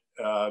agreement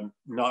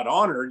not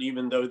honored,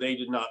 even though they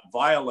did not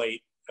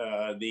violate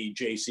the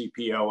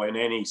JCPO in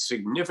any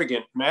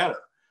significant manner.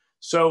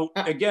 So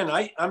again,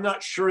 I'm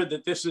not sure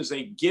that this is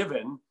a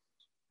given.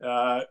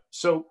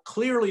 So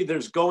clearly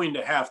there's going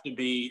to have to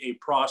be a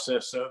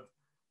process of,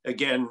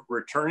 again,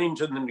 returning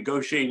to the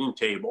negotiating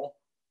table.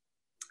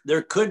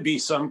 There could be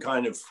some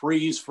kind of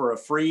freeze for a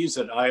freeze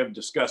that I have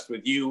discussed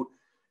with you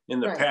in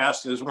the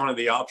past as one of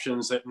the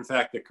options that, in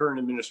fact, the current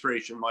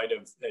administration might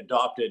have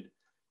adopted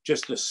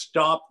just to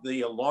stop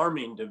the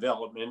alarming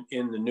development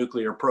in the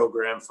nuclear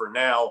program for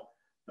now,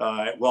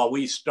 while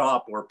we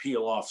stop or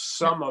peel off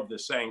some of the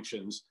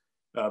sanctions,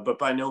 but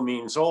by no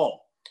means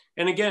all.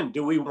 And again,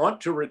 do we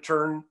want to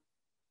return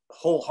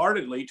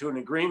wholeheartedly to an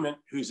agreement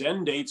whose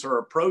end dates are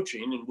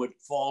approaching and would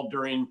fall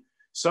during,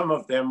 some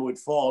of them would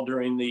fall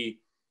during the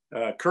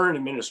current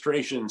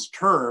administration's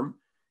term,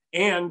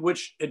 and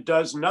which it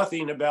does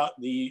nothing about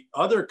the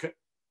other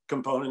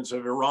components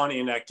of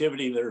Iranian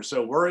activity that are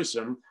so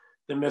worrisome,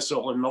 the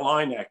missile and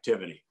malign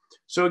activity.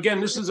 So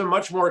again, this is a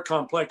much more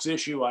complex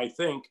issue, I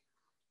think,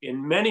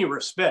 in many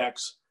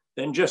respects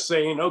than just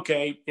saying,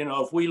 okay, you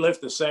know, if we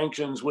lift the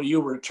sanctions, will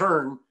you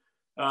return?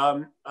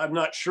 I'm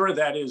not sure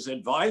that is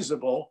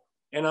advisable.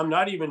 And I'm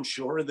not even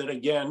sure that,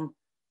 again,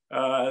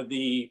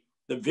 the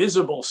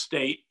visible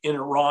state in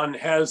Iran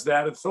has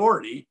that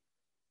authority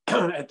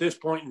at this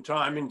point in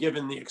time, and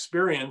given the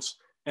experience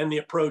and the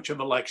approach of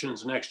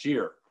elections next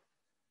year.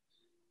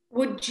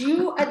 Would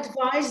you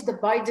advise the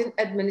Biden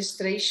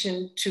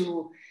administration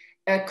to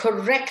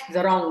correct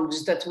the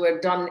wrongs that were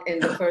done in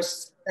the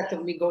first set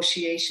of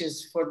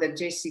negotiations for the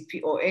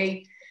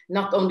JCPOA?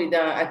 Not only the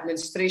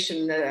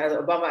administration,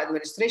 Obama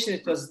administration,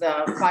 it was the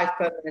 5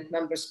 permanent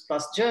members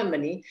plus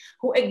Germany,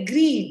 who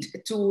agreed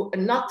to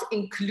not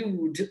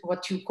include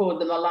what you call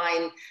the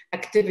malign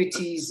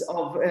activities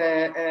of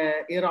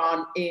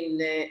Iran in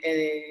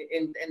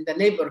the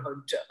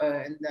neighborhood,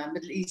 in the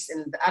Middle East,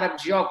 in the Arab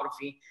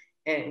geography,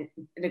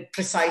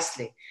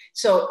 precisely.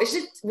 So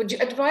would you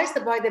advise the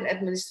Biden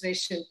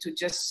administration to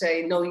just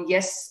say, no,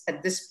 yes,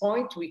 at this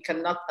point, we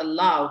cannot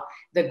allow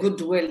the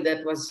goodwill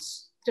that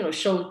was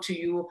shown to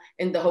you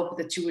in the hope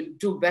that you would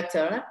do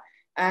better,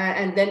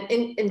 and then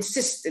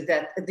insist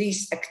that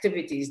these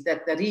activities,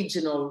 that the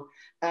regional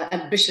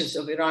ambitions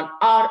of Iran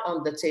are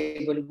on the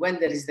table when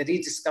there is the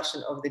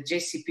rediscussion of the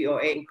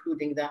JCPOA,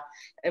 including the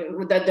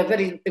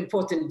very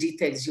important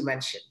details you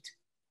mentioned?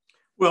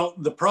 Well,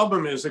 the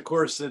problem is, of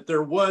course, that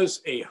there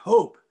was a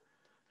hope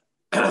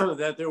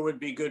that there would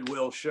be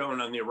goodwill shown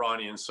on the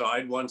Iranian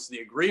side once the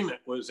agreement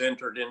was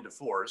entered into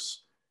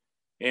force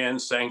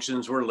and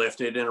sanctions were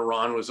lifted and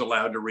Iran was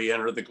allowed to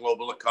re-enter the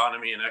global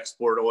economy and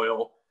export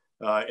oil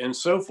and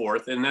so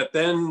forth, and that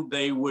then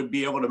they would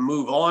be able to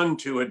move on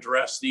to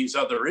address these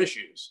other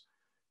issues.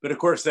 But of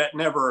course, that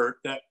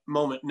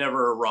moment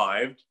never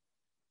arrived.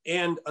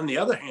 And on the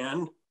other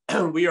hand,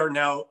 we are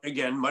now,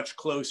 again, much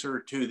closer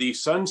to the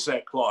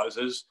sunset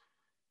clauses,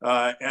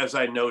 as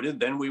I noted,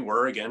 than we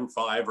were, again,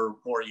 5 or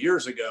more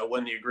years ago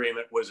when the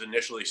agreement was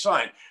initially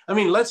signed. I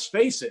mean, let's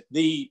face it,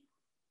 the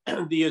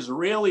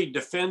Israeli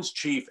defense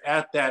chief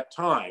at that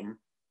time,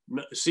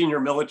 senior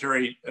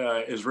military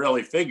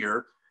Israeli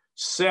figure,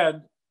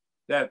 said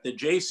that the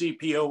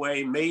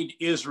JCPOA made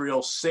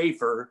Israel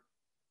safer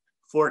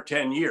for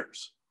 10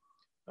 years.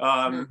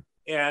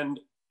 And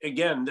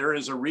again, there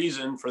is a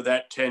reason for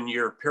that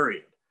 10-year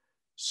period.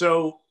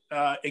 So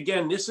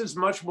again, this is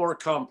much more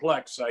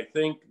complex, I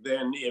think,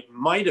 than it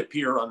might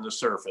appear on the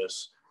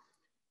surface.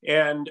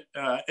 And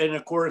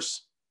of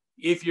course,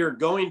 if you're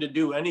going to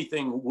do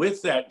anything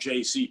with that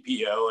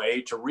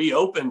JCPOA to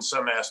reopen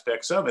some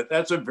aspects of it,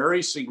 that's a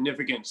very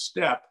significant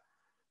step.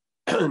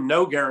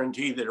 No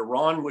guarantee that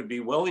Iran would be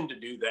willing to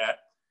do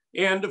that.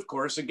 And of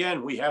course,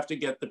 again, we have to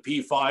get the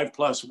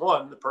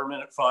P5+1, the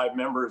permanent 5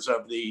 members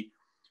of the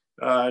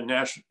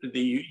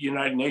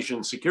United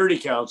Nations Security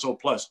Council,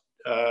 plus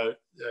the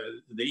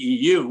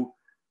EU,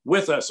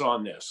 with us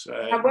on this.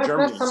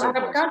 Germany, some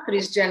Arab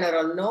countries,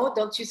 General, no?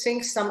 Don't you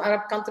think some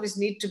Arab countries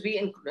need to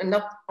be,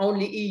 not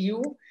only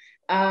EU,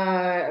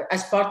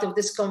 as part of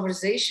this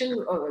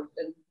conversation?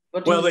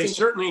 Well, they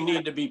certainly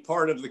need to be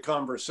part of the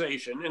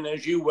conversation. And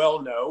as you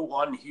well know,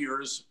 one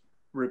hears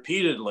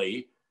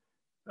repeatedly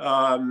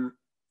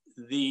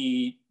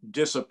the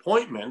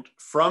disappointment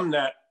from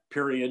that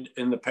period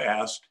in the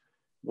past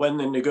when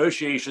the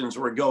negotiations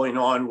were going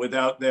on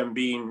without them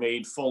being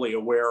made fully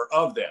aware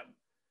of them.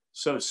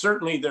 So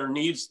certainly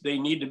they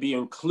need to be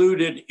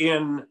included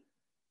in,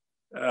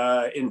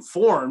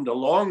 informed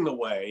along the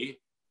way,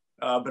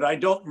 but I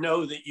don't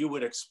know that you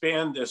would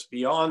expand this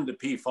beyond the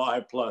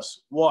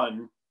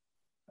P5+1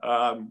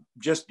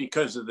 just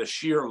because of the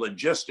sheer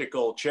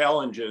logistical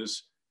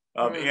challenges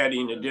of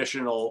adding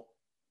additional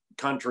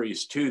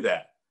countries to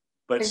that.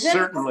 But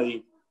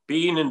certainly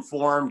being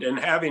informed and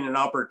having an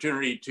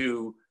opportunity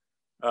to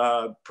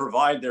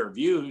provide their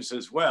views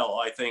as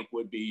well, I think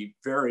would be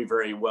very,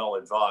 very well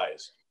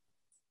advised.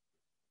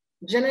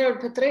 General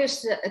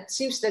Petraeus, it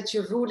seems that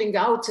you're ruling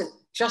out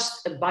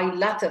just a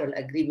bilateral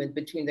agreement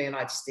between the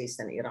United States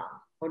and Iran.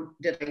 Or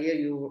did I hear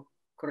you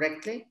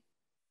correctly?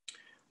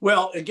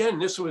 Well, again,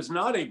 this was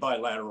not a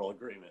bilateral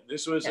agreement.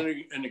 This was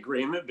an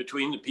agreement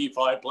between the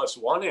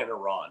P5+1 and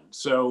Iran.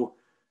 So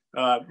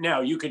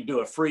now you could do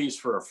a freeze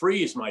for a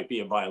freeze might be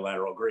a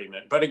bilateral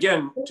agreement. But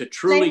again, to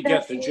truly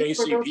get the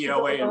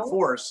JCPOA in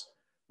force,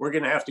 we're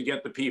going to have to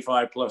get the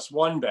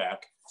P5+1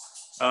 back.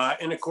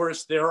 And of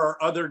course, there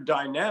are other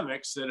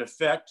dynamics that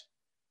affect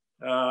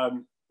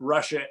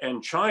Russia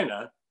and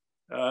China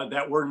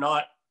that were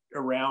not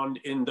around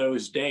in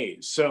those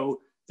days.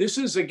 So this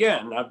is,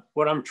 again,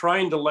 what I'm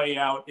trying to lay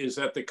out is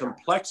that the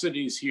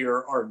complexities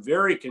here are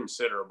very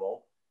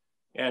considerable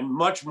and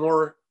much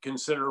more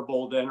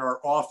considerable than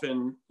are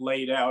often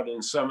laid out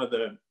in some of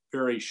the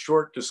very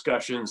short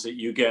discussions that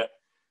you get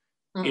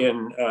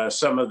in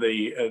some of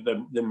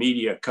the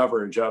media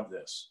coverage of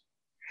this.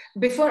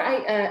 Before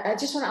I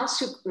just want to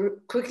ask you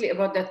quickly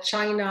about that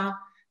China-Iran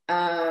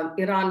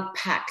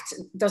pact.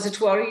 Does it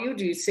worry you?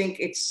 Do you think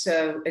it's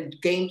a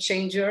game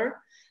changer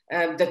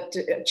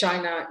that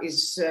China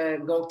is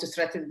going to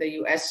threaten the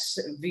US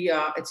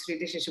via its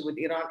relationship with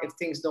Iran if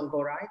things don't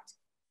go right?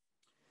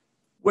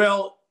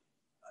 Well,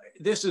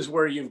 this is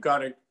where you've got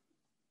to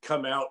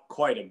come out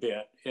quite a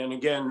bit. And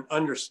again,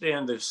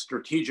 understand the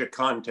strategic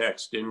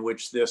context in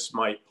which this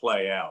might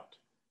play out.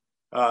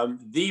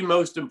 The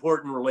most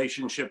important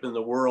relationship in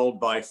the world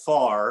by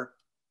far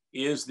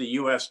is the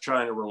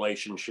US-China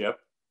relationship.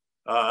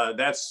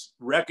 That's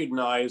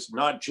recognized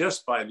not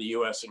just by the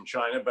US and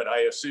China, but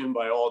I assume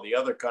by all the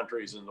other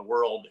countries in the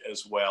world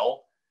as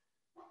well.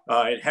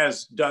 It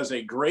does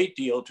a great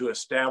deal to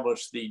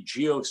establish the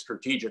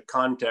geostrategic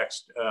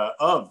context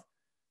of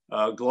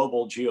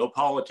global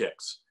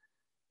geopolitics.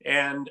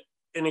 And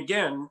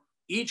again,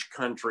 each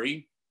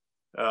country,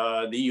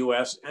 the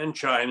US and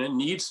China,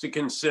 needs to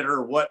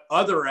consider what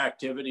other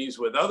activities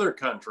with other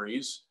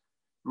countries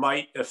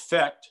might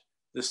affect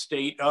the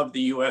state of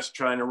the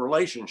US-China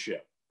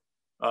relationship.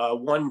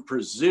 One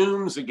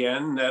presumes,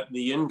 again, that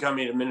the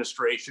incoming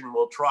administration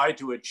will try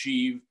to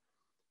achieve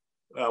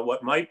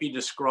what might be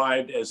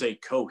described as a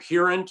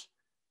coherent,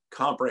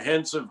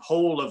 comprehensive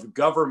whole of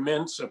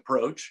governments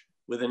approach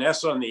with an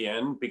S on the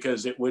end,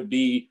 because it would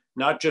be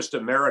not just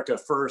America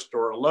first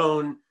or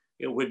alone,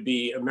 it would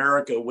be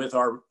America with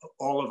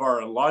all of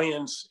our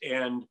alliance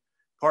and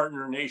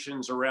partner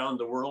nations around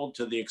the world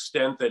to the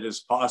extent that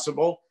is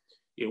possible.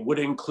 It would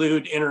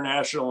include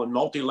international and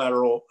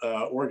multilateral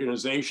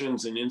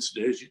organizations and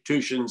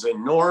institutions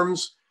and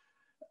norms.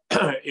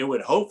 It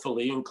would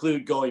hopefully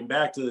include going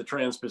back to the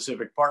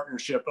Trans-Pacific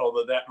Partnership,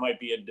 although that might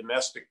be a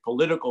domestic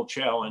political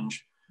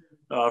challenge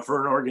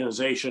for an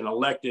organization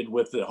elected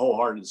with the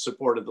wholehearted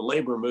support of the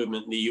labor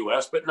movement in the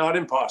US, but not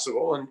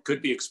impossible and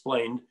could be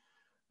explained,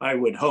 I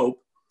would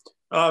hope.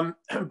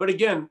 But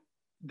again,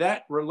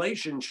 that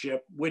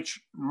relationship,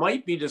 which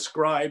might be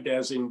described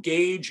as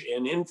engage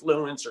and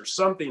influence or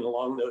something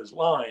along those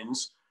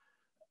lines,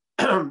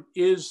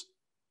 is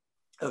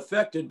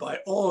affected by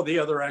all the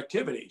other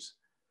activities.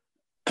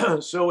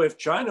 So if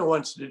China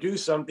wants to do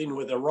something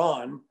with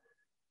Iran,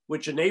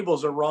 which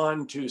enables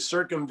Iran to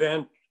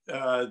circumvent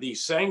the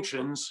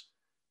sanctions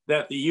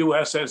that the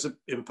US has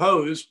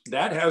imposed,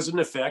 that has an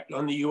effect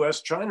on the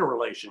US-China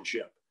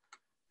relationship.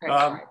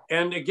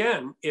 And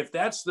again, if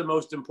that's the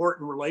most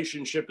important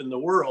relationship in the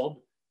world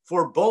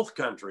for both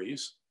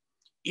countries,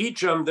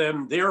 each of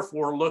them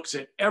therefore looks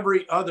at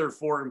every other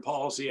foreign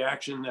policy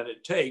action that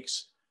it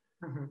takes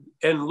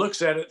and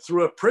looks at it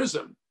through a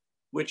prism,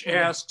 which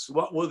asks,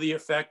 what will the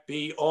effect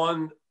be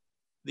on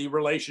the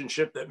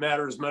relationship that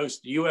matters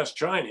most,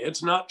 US-China?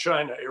 It's not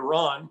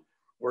China-Iran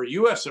or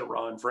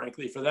US-Iran,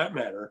 frankly, for that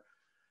matter.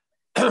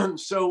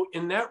 So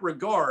in that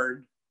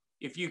regard,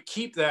 if you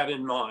keep that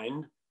in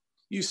mind,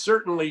 you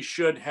certainly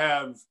should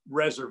have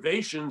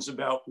reservations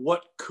about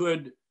what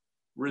could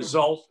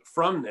result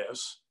from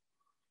this.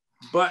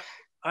 But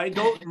I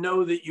don't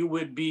know that you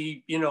would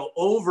be,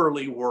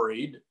 overly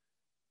worried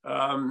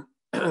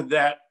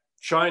that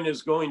China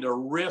is going to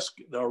risk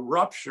the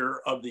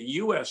rupture of the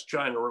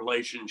US-China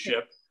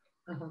relationship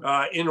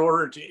in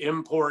order to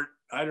import,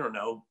 I don't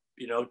know,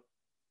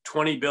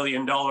 $20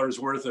 billion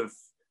worth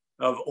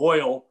of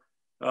oil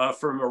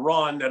from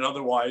Iran that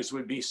otherwise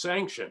would be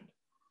sanctioned.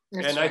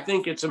 That's right. I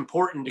think it's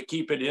important to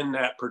keep it in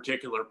that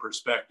particular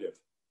perspective.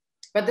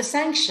 But the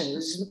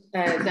sanctions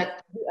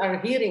that we are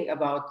hearing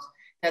about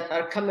that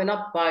are coming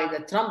up by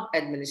the Trump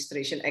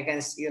administration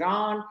against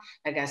Iran,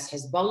 against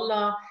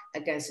Hezbollah,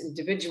 against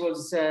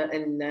individuals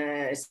in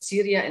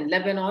Syria and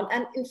Lebanon.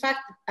 And in fact,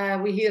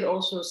 we hear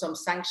also some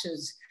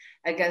sanctions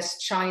against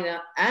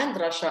China and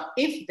Russia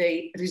if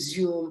they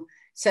resume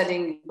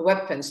selling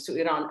weapons to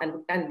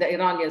Iran, and the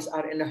Iranians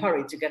are in a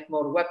hurry to get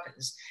more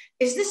weapons.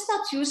 Is this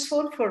not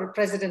useful for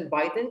President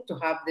Biden to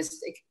have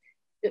this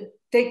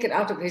taken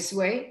out of his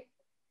way,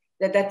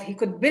 that he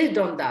could build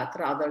on that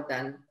rather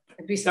than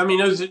be... I mean,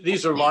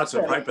 these are lots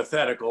of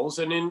hypotheticals,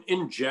 and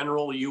in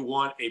general, you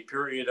want a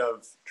period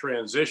of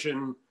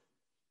transition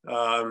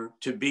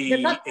to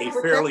be a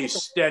fairly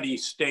steady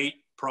state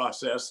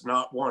process,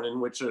 not one in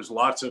which there's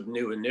lots of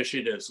new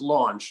initiatives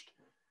launched.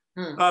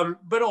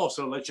 But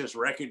also, let's just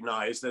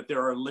recognize that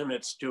there are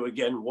limits to,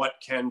 again, what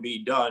can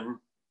be done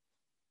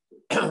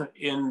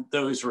in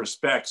those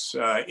respects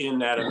in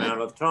that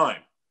amount of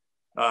time.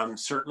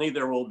 Certainly,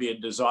 there will be a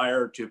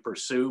desire to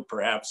pursue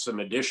perhaps some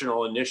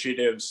additional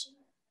initiatives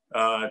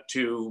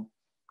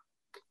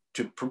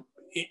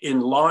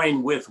in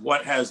line with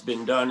what has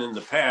been done in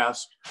the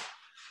past.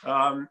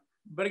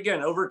 But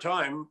again, over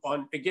time,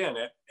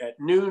 at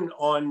noon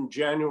on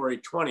January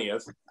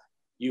 20th,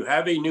 you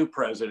have a new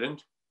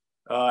president.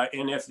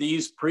 And if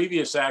these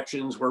previous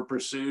actions were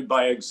pursued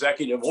by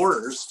executive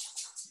orders,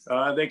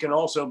 they can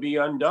also be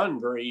undone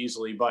very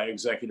easily by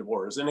executive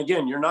orders. And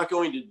again, you're not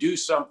going to do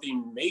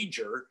something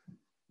major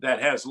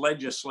that has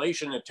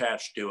legislation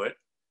attached to it,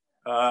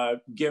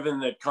 given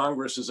that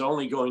Congress is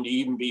only going to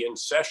even be in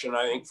session,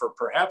 I think, for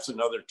perhaps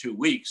another 2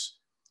 weeks.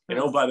 And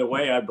oh, by the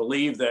way, I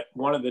believe that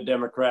one of the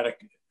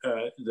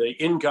the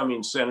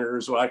incoming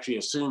senators will actually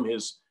assume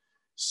his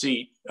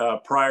seat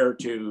prior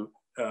to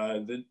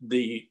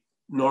the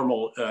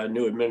normal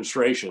new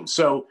administration.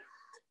 So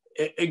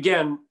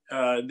again,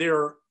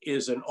 there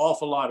is an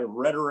awful lot of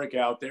rhetoric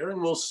out there,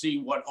 and we'll see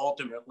what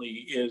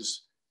ultimately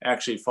is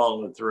actually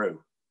followed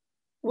through.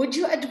 Would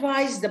you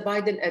advise the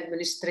Biden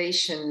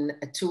administration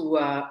to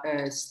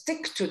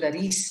stick to the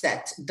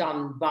reset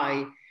done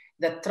by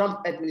the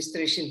Trump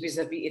administration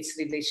vis-a-vis its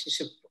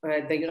relationship,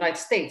 the United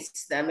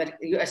States, the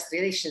US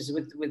relations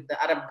with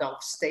the Arab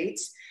Gulf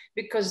states?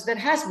 Because there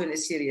has been a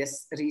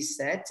serious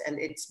reset and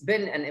it's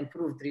been an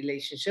improved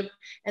relationship.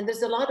 And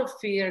there's a lot of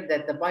fear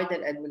that the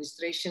Biden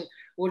administration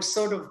will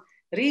sort of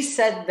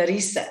reset the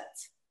reset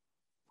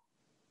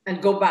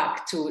and go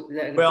back to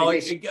the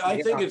relationship.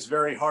 I think it's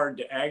very hard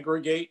to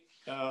aggregate.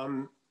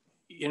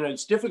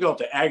 It's difficult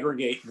to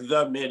aggregate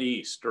the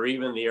Mideast or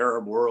even the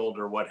Arab world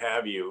or what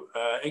have you.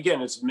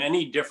 Again, it's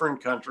many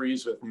different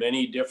countries with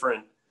many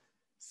different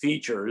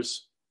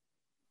features.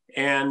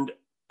 And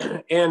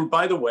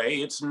by the way,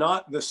 it's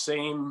not the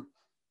same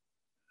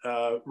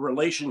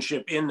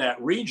relationship in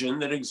that region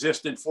that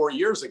existed 4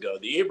 years ago.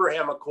 The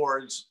Abraham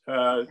Accords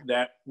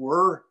that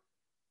were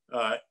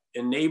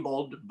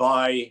enabled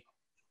by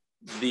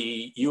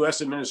the US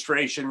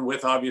administration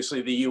with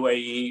obviously the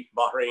UAE,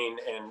 Bahrain,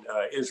 and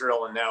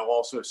Israel, and now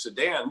also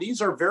Sudan,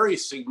 these are very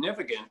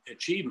significant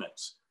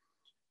achievements.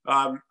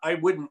 I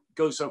wouldn't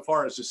go so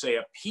far as to say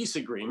a peace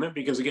agreement,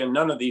 because again,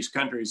 none of these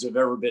countries have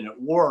ever been at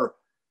war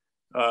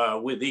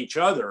with each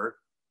other,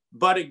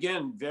 but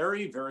again,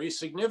 very, very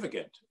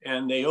significant.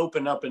 And they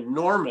open up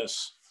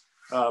enormous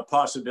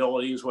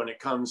possibilities when it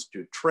comes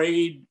to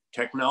trade,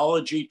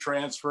 technology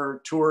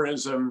transfer,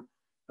 tourism,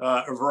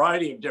 a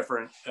variety of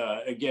different,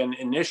 again,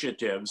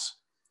 initiatives.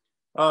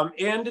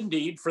 And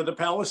indeed, for the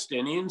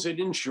Palestinians, it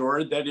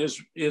ensured that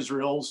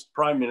Israel's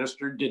prime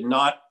minister did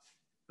not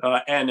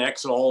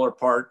annex all or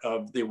part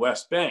of the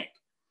West Bank.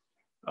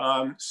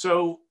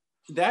 So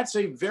that's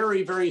a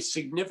very, very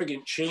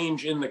significant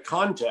change in the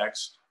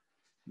context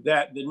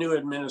that the new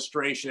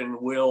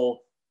administration will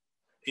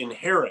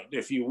inherit,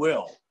 if you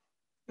will.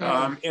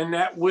 And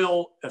that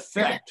will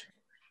affect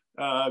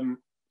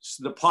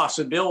the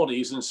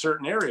possibilities in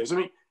certain areas. I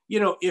mean,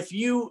 if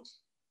you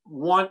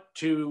want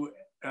to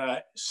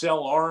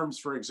sell arms,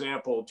 for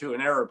example, to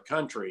an Arab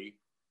country,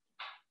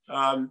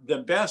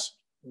 the best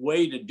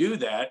way to do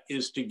that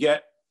is to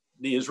get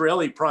the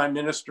Israeli prime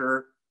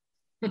minister,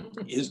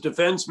 his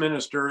defense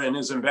minister, and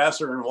his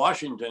ambassador in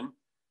Washington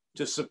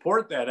to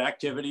support that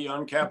activity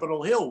on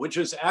Capitol Hill, which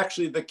is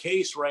actually the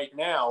case right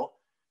now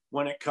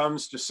when it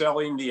comes to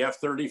selling the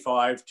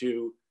F-35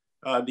 to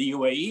the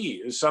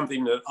UAE, is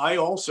something that I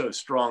also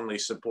strongly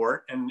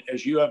support. And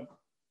as you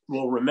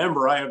will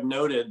remember, I have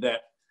noted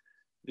that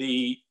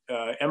the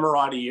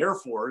Emirati Air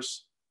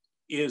Force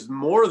is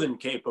more than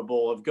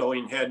capable of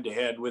going head to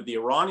head with the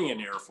Iranian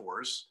Air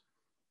Force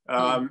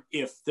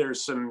if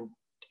there's some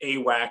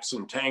AWACS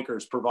and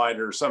tankers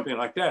provided or something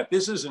like that.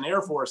 This is an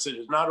Air Force that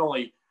is not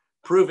only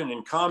proven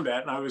in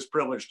combat, and I was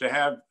privileged to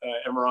have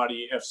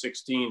Emirati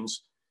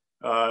F-16s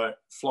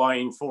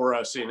flying for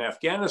us in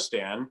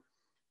Afghanistan,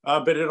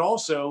 but it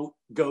also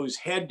goes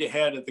head to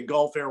head at the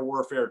Gulf Air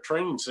Warfare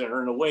Training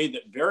Center in a way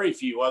that very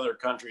few other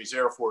countries'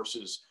 air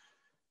forces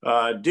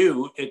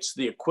do. It's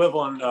the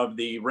equivalent of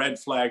the red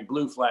flag,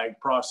 blue flag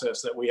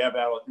process that we have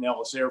out at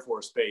Nellis Air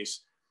Force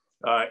Base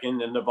in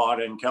the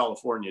Nevada and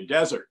California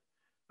desert.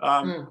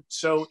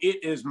 So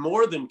it is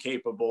more than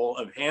capable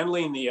of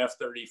handling the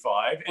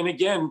F-35. And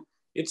again,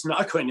 it's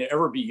not going to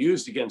ever be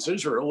used against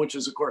Israel, which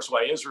is, of course,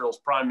 why Israel's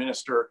prime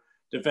minister,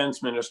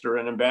 defense minister,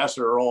 and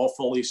ambassador are all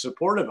fully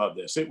supportive of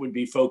this. It would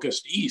be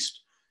focused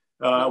east,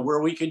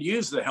 where we could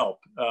use the help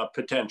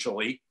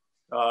potentially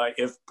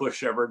if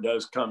push ever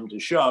does come to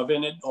shove.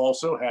 And it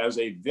also has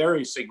a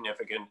very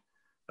significant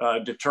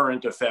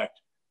deterrent effect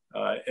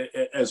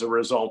as a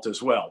result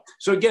as well.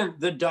 So again,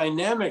 the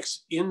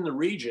dynamics in the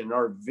region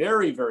are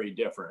very, very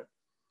different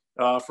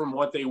from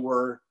what they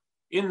were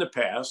in the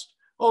past.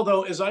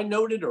 Although, as I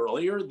noted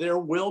earlier, there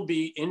will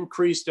be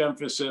increased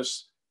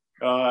emphasis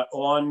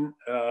on,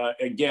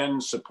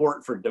 again,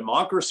 support for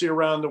democracy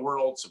around the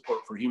world, support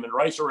for human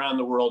rights around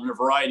the world, and a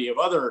variety of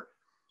other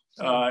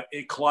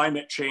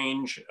climate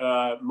change,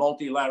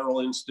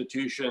 multilateral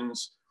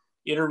institutions,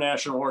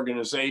 international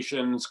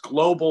organizations,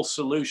 global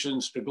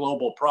solutions to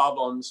global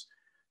problems.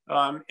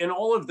 And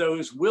all of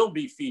those will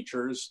be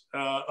features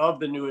of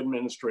the new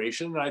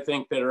administration. And I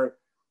think that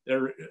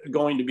they're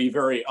going to be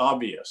very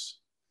obvious.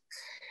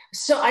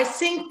 So I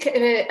think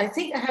I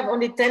have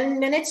only 10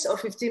 minutes or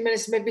 15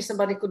 minutes. Maybe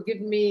somebody could give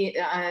me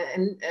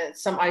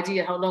some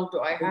idea how long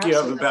do I have. You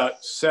have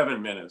about 7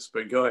 minutes,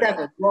 but go ahead.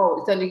 7.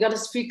 Whoa, then you got to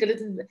speak a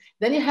little bit.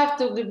 Then you have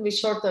to give me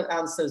shorter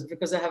answers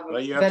because I have. Well,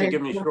 you have to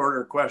give me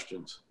shorter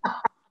questions.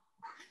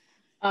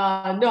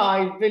 No,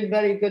 I've been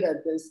very good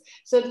at this.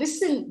 So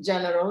listen,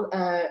 General,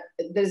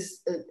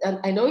 and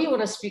I know you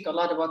want to speak a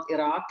lot about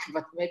Iraq,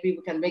 but maybe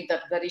we can make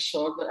that very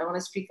short. But I want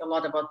to speak a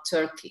lot about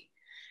Turkey.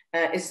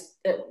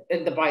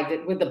 With the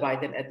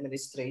Biden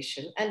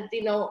administration. And,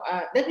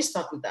 let me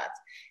start with that.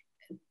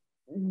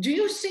 Do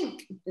you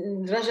think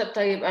Recep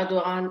Tayyip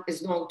Erdogan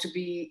is going to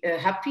be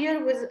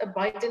happier with a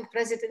Biden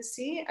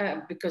presidency?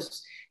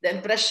 Because the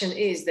impression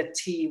is that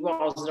he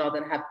was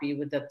rather happy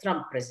with the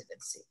Trump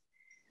presidency.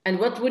 And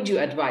what would you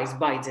advise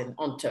Biden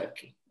on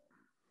Turkey?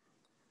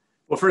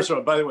 Well, first of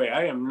all, by the way,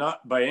 I am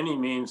not by any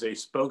means a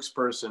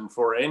spokesperson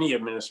for any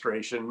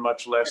administration,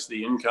 much less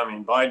the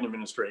incoming Biden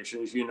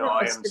administration. As you know,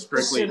 I am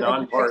strictly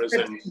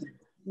nonpartisan,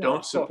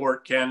 don't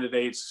support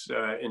candidates,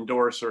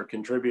 endorse or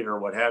contribute or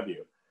what have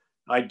you.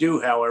 I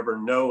do, however,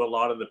 know a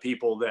lot of the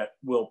people that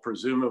will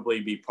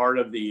presumably be part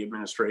of the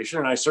administration.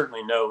 And I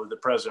certainly know the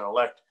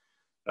president-elect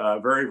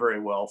very,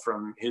 very well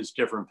from his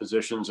different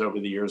positions over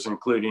the years,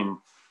 including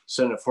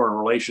Senate Foreign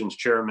Relations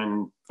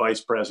Chairman,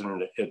 Vice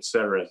President, et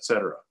cetera, et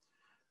cetera.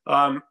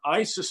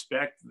 I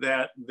suspect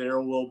that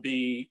there will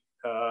be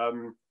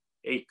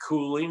a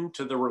cooling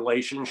to the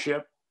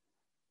relationship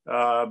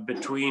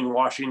between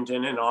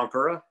Washington and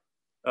Ankara.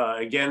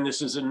 Again,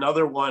 this is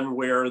another one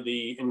where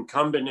the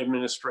incumbent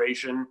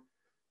administration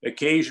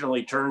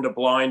occasionally turned a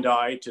blind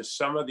eye to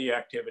some of the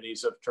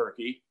activities of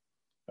Turkey.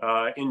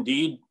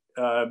 Indeed,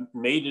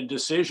 made a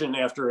decision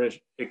after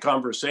a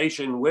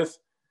conversation with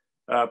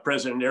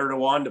President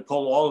Erdogan to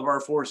pull all of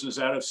our forces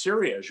out of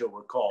Syria, as you'll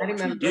recall,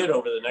 which we did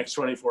over the next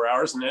 24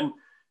 hours, and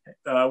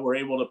then were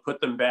able to put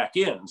them back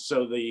in.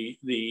 So the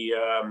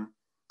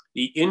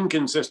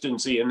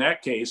inconsistency in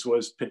that case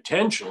was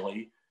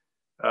potentially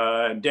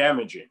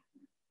damaging.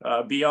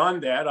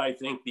 Beyond that, I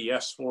think the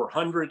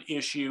S-400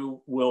 issue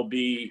will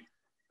be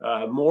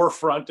more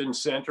front and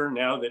center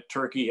now that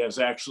Turkey has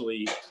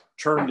actually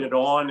turned it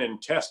on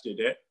and tested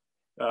it,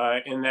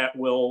 and that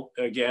will,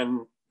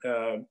 again,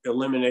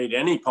 eliminate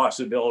any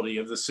possibility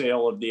of the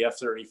sale of the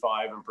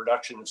F-35 and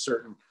production of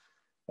certain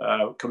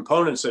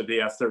components of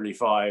the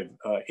F-35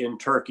 in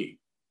Turkey.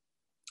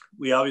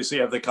 We obviously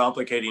have the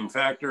complicating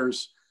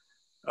factors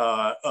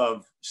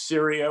of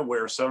Syria,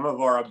 where some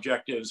of our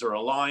objectives are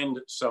aligned,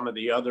 some of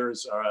the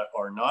others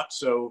are not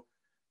so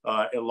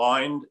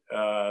aligned.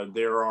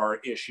 There are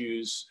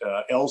issues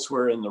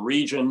elsewhere in the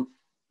region,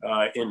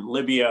 in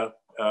Libya,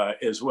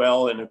 as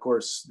well. And of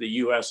course, the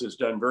US has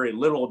done very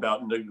little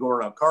about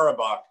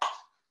Nagorno-Karabakh,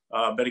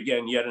 but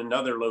again, yet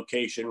another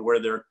location where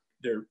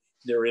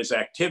there is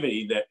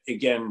activity that,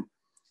 again,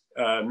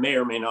 may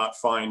or may not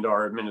find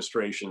our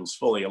administrations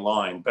fully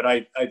aligned. But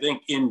I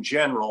think in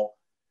general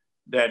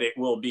that it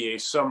will be a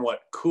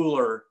somewhat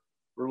cooler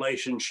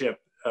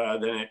relationship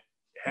than it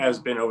has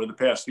been over the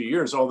past few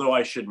years. Although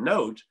I should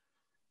note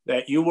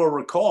that you will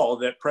recall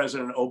that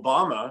President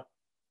Obama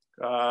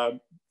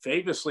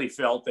famously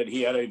felt that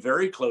he had a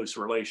very close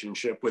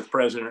relationship with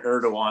President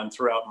Erdogan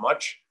throughout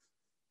much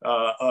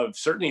of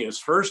certainly his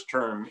first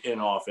term in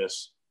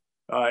office,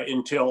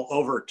 until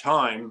over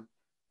time,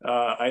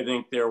 I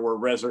think there were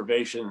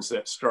reservations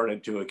that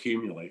started to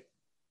accumulate.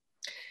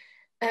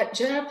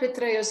 General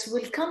Petraeus,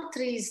 will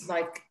countries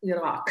like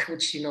Iraq,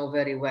 which you know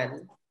very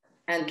well,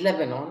 and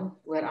Lebanon,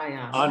 where I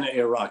am. I'm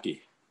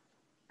Iraqi.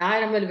 I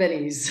am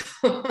Lebanese.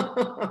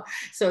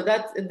 So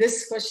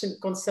this question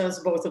concerns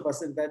both of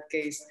us in that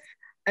case.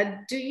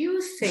 Do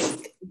you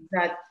think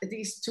that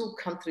these two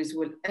countries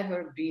will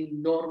ever be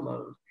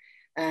normal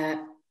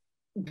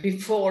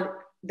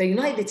before the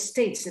United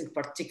States in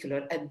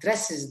particular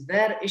addresses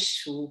their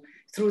issue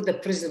through the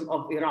prism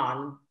of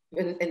Iran,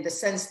 in the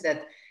sense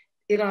that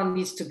Iran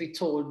needs to be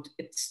told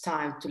it's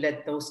time to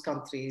let those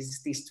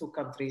countries, these two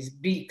countries,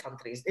 be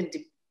countries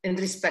in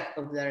respect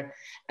of their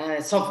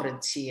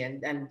sovereignty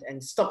and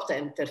stop the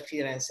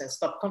interference and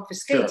stop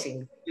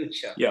confiscating the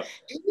future. Yeah.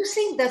 Do you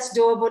think that's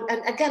doable?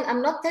 And again,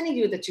 I'm not telling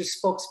you that you're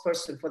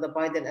spokesperson for the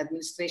Biden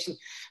administration.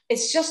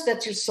 It's just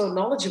that you're so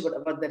knowledgeable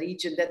about the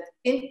region that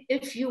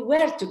if you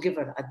were to give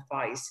an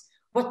advice,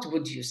 what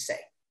would you say?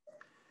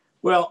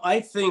 Well,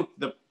 I think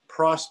the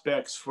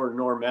prospects for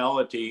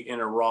normality in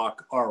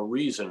Iraq are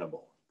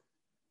reasonable.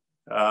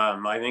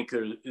 I think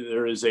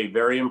there is a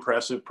very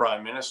impressive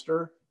prime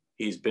minister.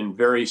 He's been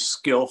very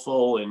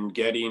skillful in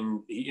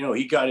getting,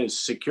 he got his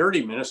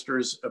security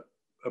ministers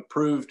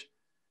approved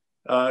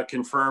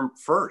confirmed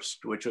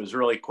first, which was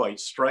really quite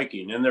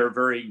striking. And they're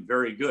very,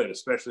 very good,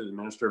 especially the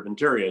Minister of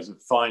Interior is a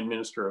fine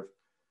Minister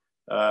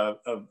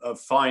of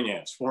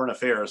Finance, Foreign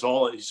Affairs,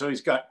 all. So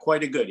he's got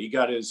quite a good, he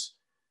got his,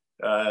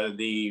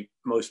 the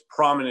most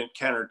prominent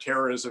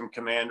counterterrorism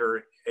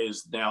commander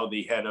is now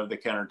the head of the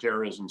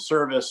counterterrorism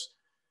service,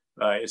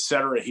 et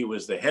cetera. He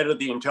was the head of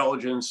the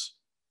intelligence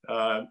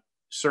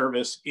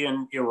service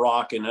in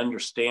Iraq and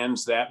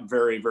understands that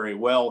very, very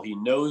well. He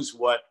knows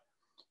what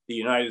the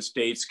United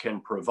States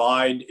can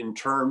provide in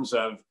terms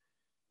of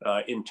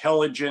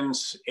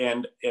intelligence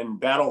and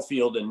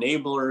battlefield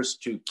enablers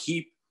to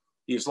keep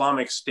the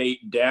Islamic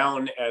State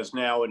down as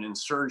now an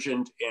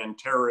insurgent and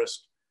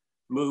terrorist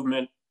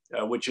movement,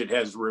 which it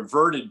has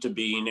reverted to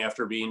being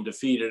after being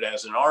defeated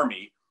as an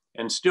army,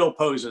 and still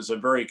poses a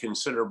very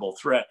considerable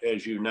threat,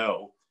 as you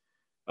know.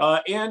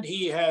 And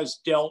he has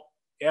dealt,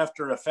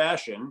 after a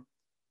fashion,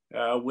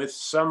 with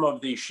some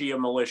of the Shia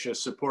militias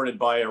supported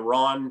by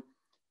Iran,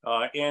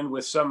 and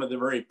with some of the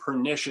very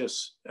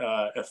pernicious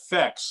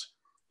effects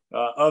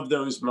of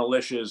those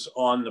militias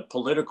on the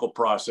political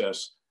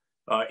process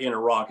in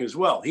Iraq as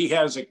well. He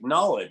has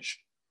acknowledged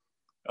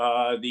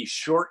the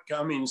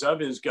shortcomings of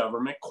his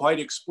government quite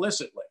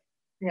explicitly.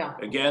 Yeah.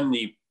 Again,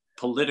 the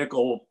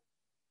political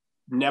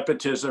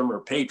nepotism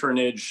or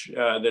patronage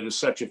that is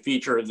such a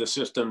feature of the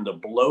system, the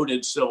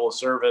bloated civil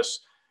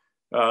service,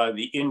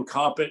 the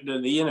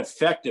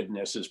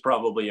ineffectiveness is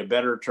probably a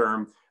better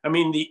term. I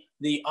mean,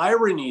 the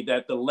irony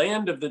that the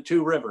land of the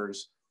two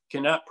rivers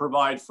cannot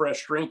provide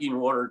fresh drinking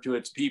water to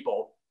its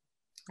people,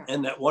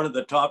 and that one of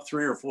the top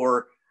 3 or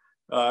 4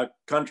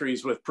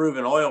 countries with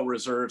proven oil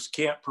reserves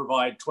can't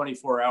provide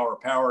 24-hour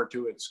power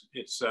to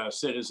its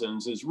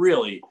citizens is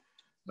really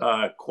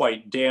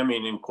quite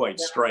damning and quite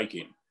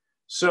striking.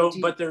 So,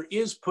 but there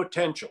is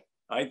potential.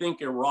 I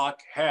think Iraq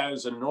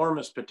has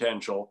enormous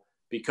potential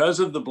because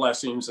of the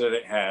blessings that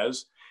it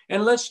has.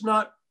 And let's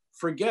not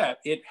forget,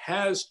 it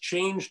has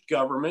changed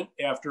government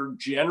after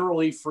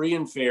generally free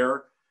and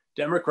fair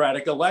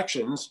democratic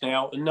elections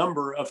now a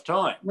number of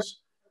times.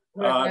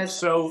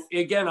 So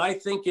again, I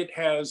think it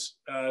has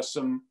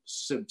some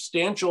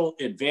substantial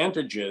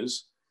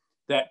advantages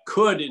that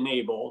could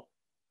enable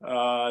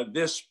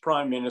this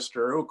prime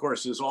minister, who of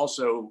course is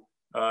also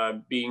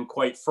being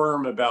quite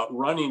firm about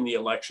running the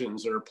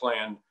elections that are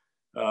planned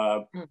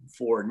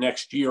for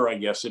next year, I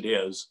guess it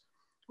is.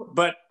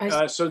 But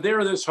so there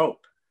is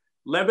hope.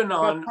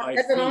 Lebanon, I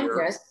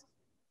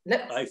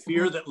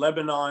fear that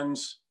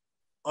Lebanon's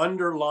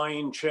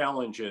underlying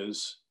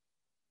challenges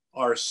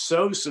are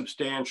so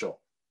substantial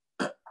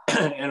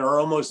and are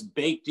almost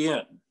baked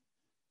in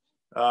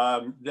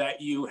that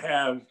you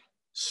have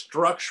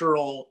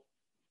structural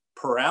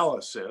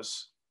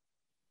paralysis.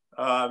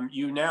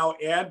 You now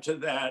add to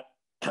that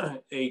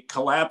a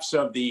collapse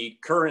of the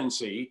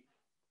currency,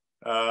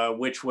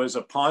 which was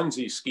a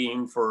Ponzi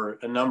scheme for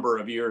a number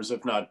of years,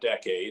 if not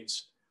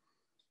decades.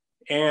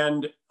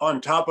 And on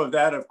top of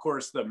that, of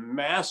course, the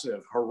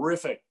massive,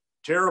 horrific,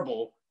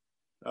 terrible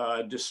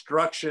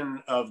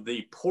destruction of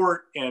the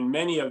port and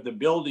many of the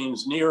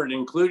buildings near it,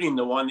 including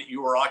the one that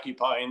you were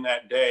occupying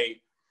that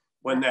day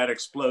when that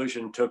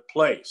explosion took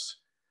place.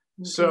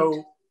 Indeed.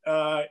 So,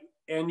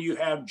 and you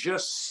have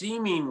just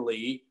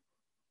seemingly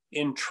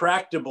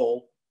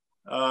intractable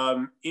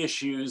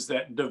issues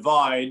that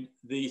divide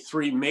the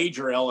 3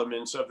 major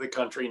elements of the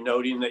country,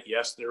 noting that,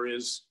 yes, there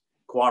is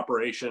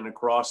cooperation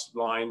across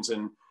lines,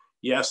 and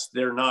yes,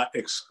 they're not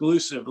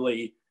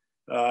exclusively,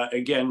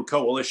 again,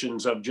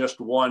 coalitions of just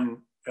one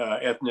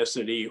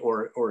ethnicity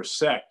or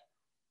sect.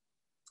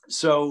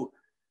 So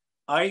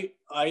I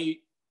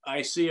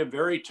see a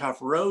very tough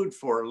road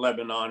for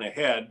Lebanon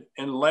ahead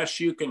unless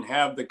you can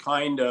have the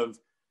kind of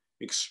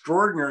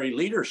extraordinary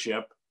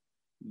leadership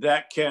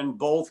that can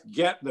both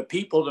get the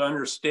people to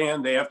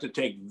understand they have to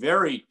take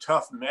very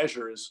tough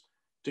measures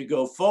to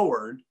go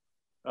forward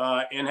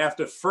and have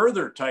to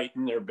further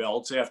tighten their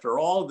belts after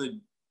all the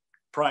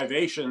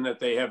privation that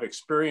they have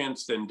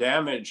experienced and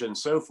damage and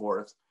so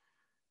forth.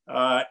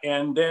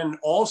 And then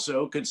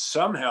also could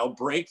somehow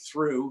break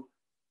through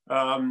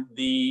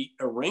the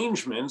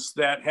arrangements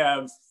that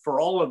have, for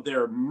all of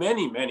their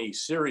many, many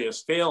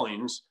serious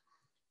failings,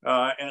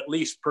 at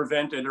least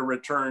prevented a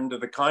return to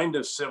the kind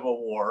of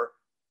civil war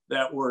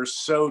that were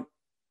so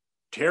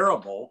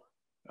terrible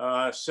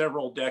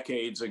several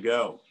decades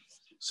ago.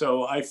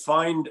 So I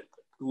find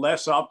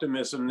less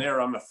optimism there,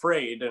 I'm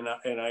afraid, and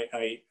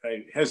I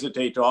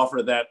hesitate to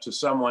offer that to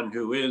someone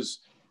who is,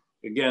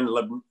 again,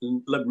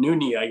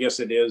 Lebanese, I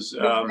guess it is,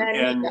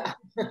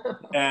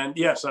 and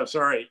yes, I'm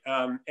sorry,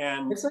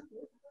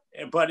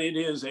 but it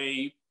is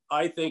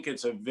I think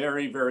it's a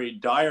very, very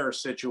dire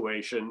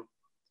situation,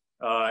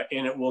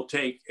 and it will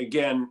take,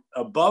 again,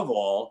 above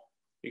all,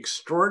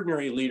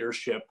 extraordinary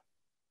leadership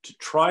to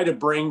try to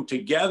bring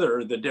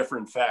together the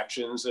different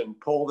factions and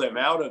pull them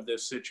out of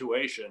this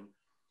situation.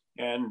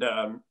 And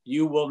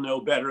you will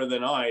know better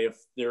than I if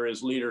there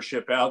is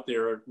leadership out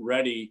there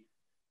ready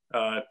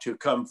to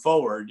come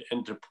forward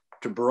and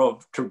to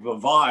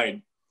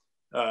provide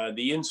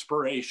the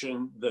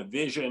inspiration, the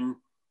vision,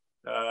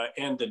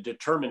 and the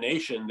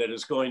determination that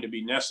is going to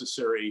be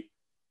necessary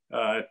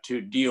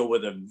to deal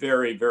with a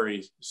very,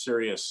 very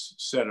serious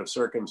set of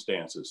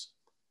circumstances.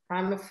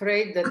 I'm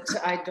afraid that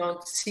I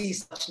don't see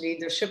such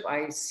leadership.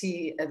 I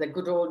see the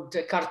good old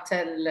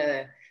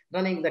cartel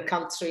running the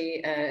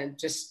country,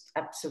 just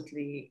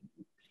absolutely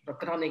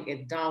running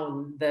it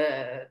down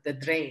the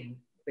drain,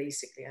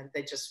 basically, and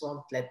they just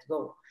won't let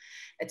go.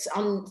 It's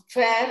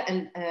unfair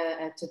and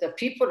to the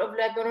people of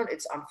Lebanon.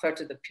 It's unfair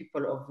to the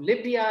people of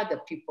Libya, the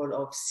people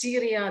of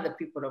Syria, the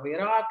people of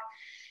Iraq,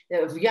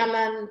 of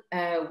Yemen.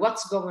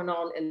 What's going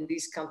on in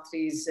these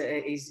countries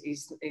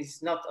is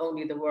not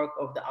only the work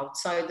of the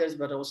outsiders,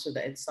 but also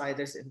the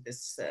insiders in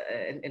this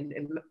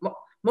in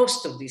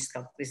most of these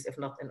countries, if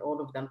not in all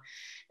of them.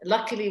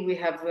 Luckily, we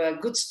have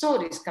good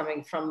stories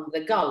coming from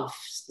the Gulf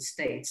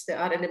states. They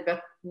are in a bit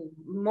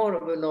more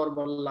of a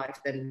normal life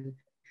than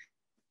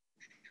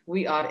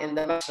we are in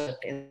the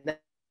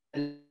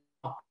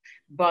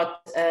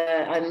but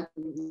I'm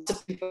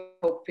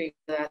hoping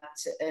that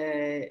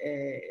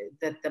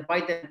that the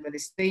Biden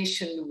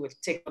administration will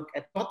take a look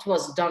at what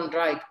was done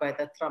right by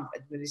the Trump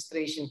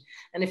administration,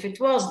 and if it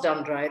was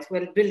done right,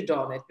 we'll build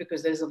on it,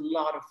 because there's a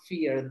lot of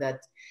fear that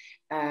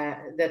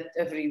that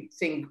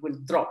everything will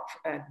drop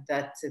and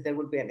that there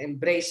will be an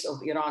embrace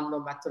of Iran no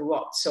matter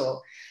what.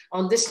 So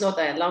on this note,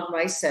 I allowed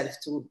myself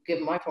to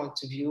give my point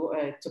of view.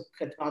 I took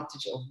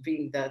advantage of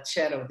being the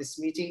chair of this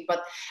meeting.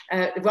 But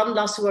one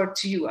last word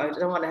to you. I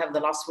don't want to have the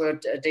last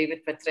word,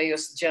 David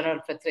Petraeus, General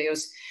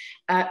Petraeus.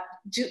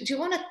 Do you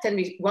want to tell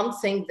me one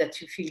thing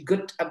that you feel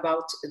good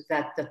about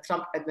that the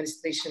Trump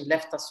administration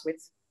left us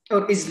with,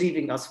 or is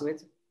leaving us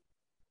with?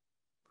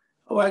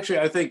 Oh, actually,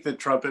 I think the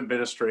Trump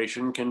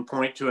administration can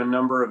point to a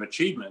number of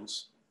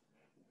achievements.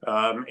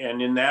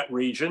 And in that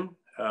region,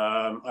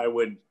 I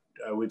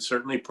would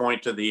certainly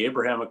point to the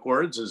Abraham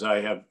Accords, as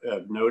I have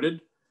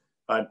noted.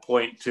 I'd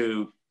point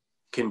to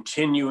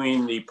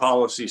continuing the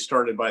policy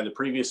started by the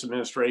previous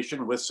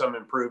administration with some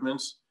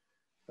improvements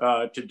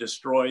to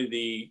destroy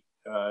the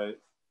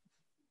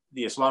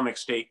Islamic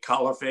State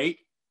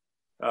Caliphate.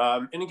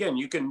 And again,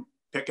 you can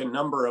pick a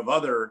number of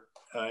other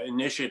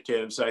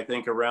initiatives, I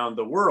think, around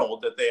the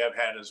world that they have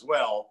had as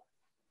well.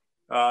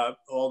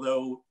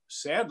 Although,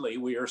 sadly,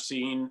 we are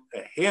seeing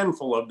a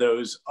handful of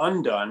those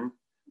undone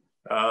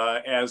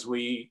as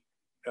we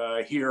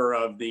hear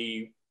of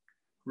the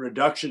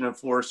reduction of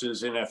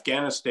forces in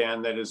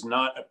Afghanistan that is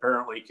not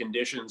apparently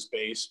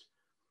conditions-based,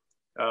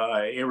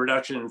 a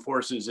reduction in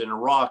forces in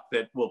Iraq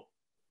that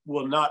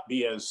will not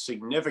be as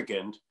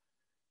significant,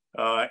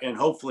 and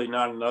hopefully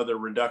not another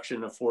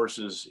reduction of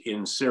forces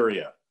in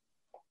Syria.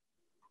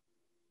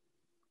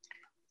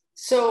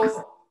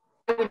 So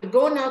I would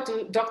go now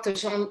to Dr.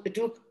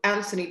 Jean-Luc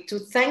Anthony to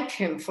thank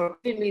him for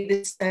giving me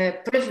this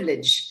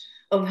privilege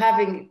of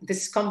having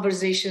this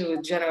conversation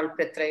with General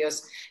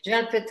Petraeus.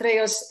 General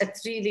Petraeus, it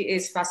really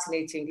is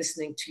fascinating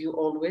listening to you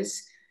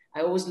always.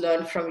 I always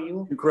learn from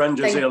you. Shukran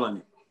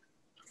jazilan.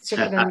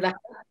 Shukran lak.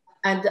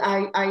 And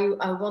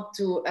I want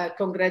to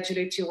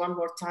congratulate you one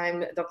more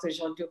time, Dr.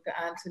 Jean-Luc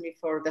Anthony,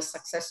 for the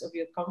success of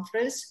your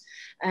conference.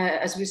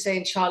 As we say,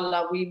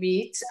 inshallah, we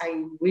meet,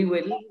 we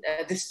will,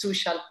 this too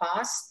shall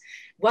pass.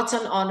 What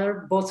an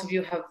honor both of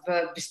you have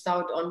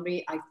bestowed on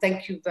me. I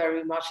thank you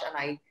very much, and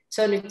I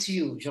turn it to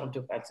you,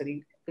 Jean-Luc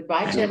Anthony.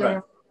 Goodbye,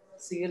 General.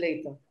 See you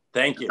later.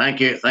 Thank you.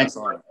 Thank you. Thank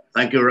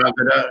you,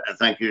 Raghida, and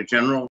thank you,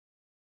 General.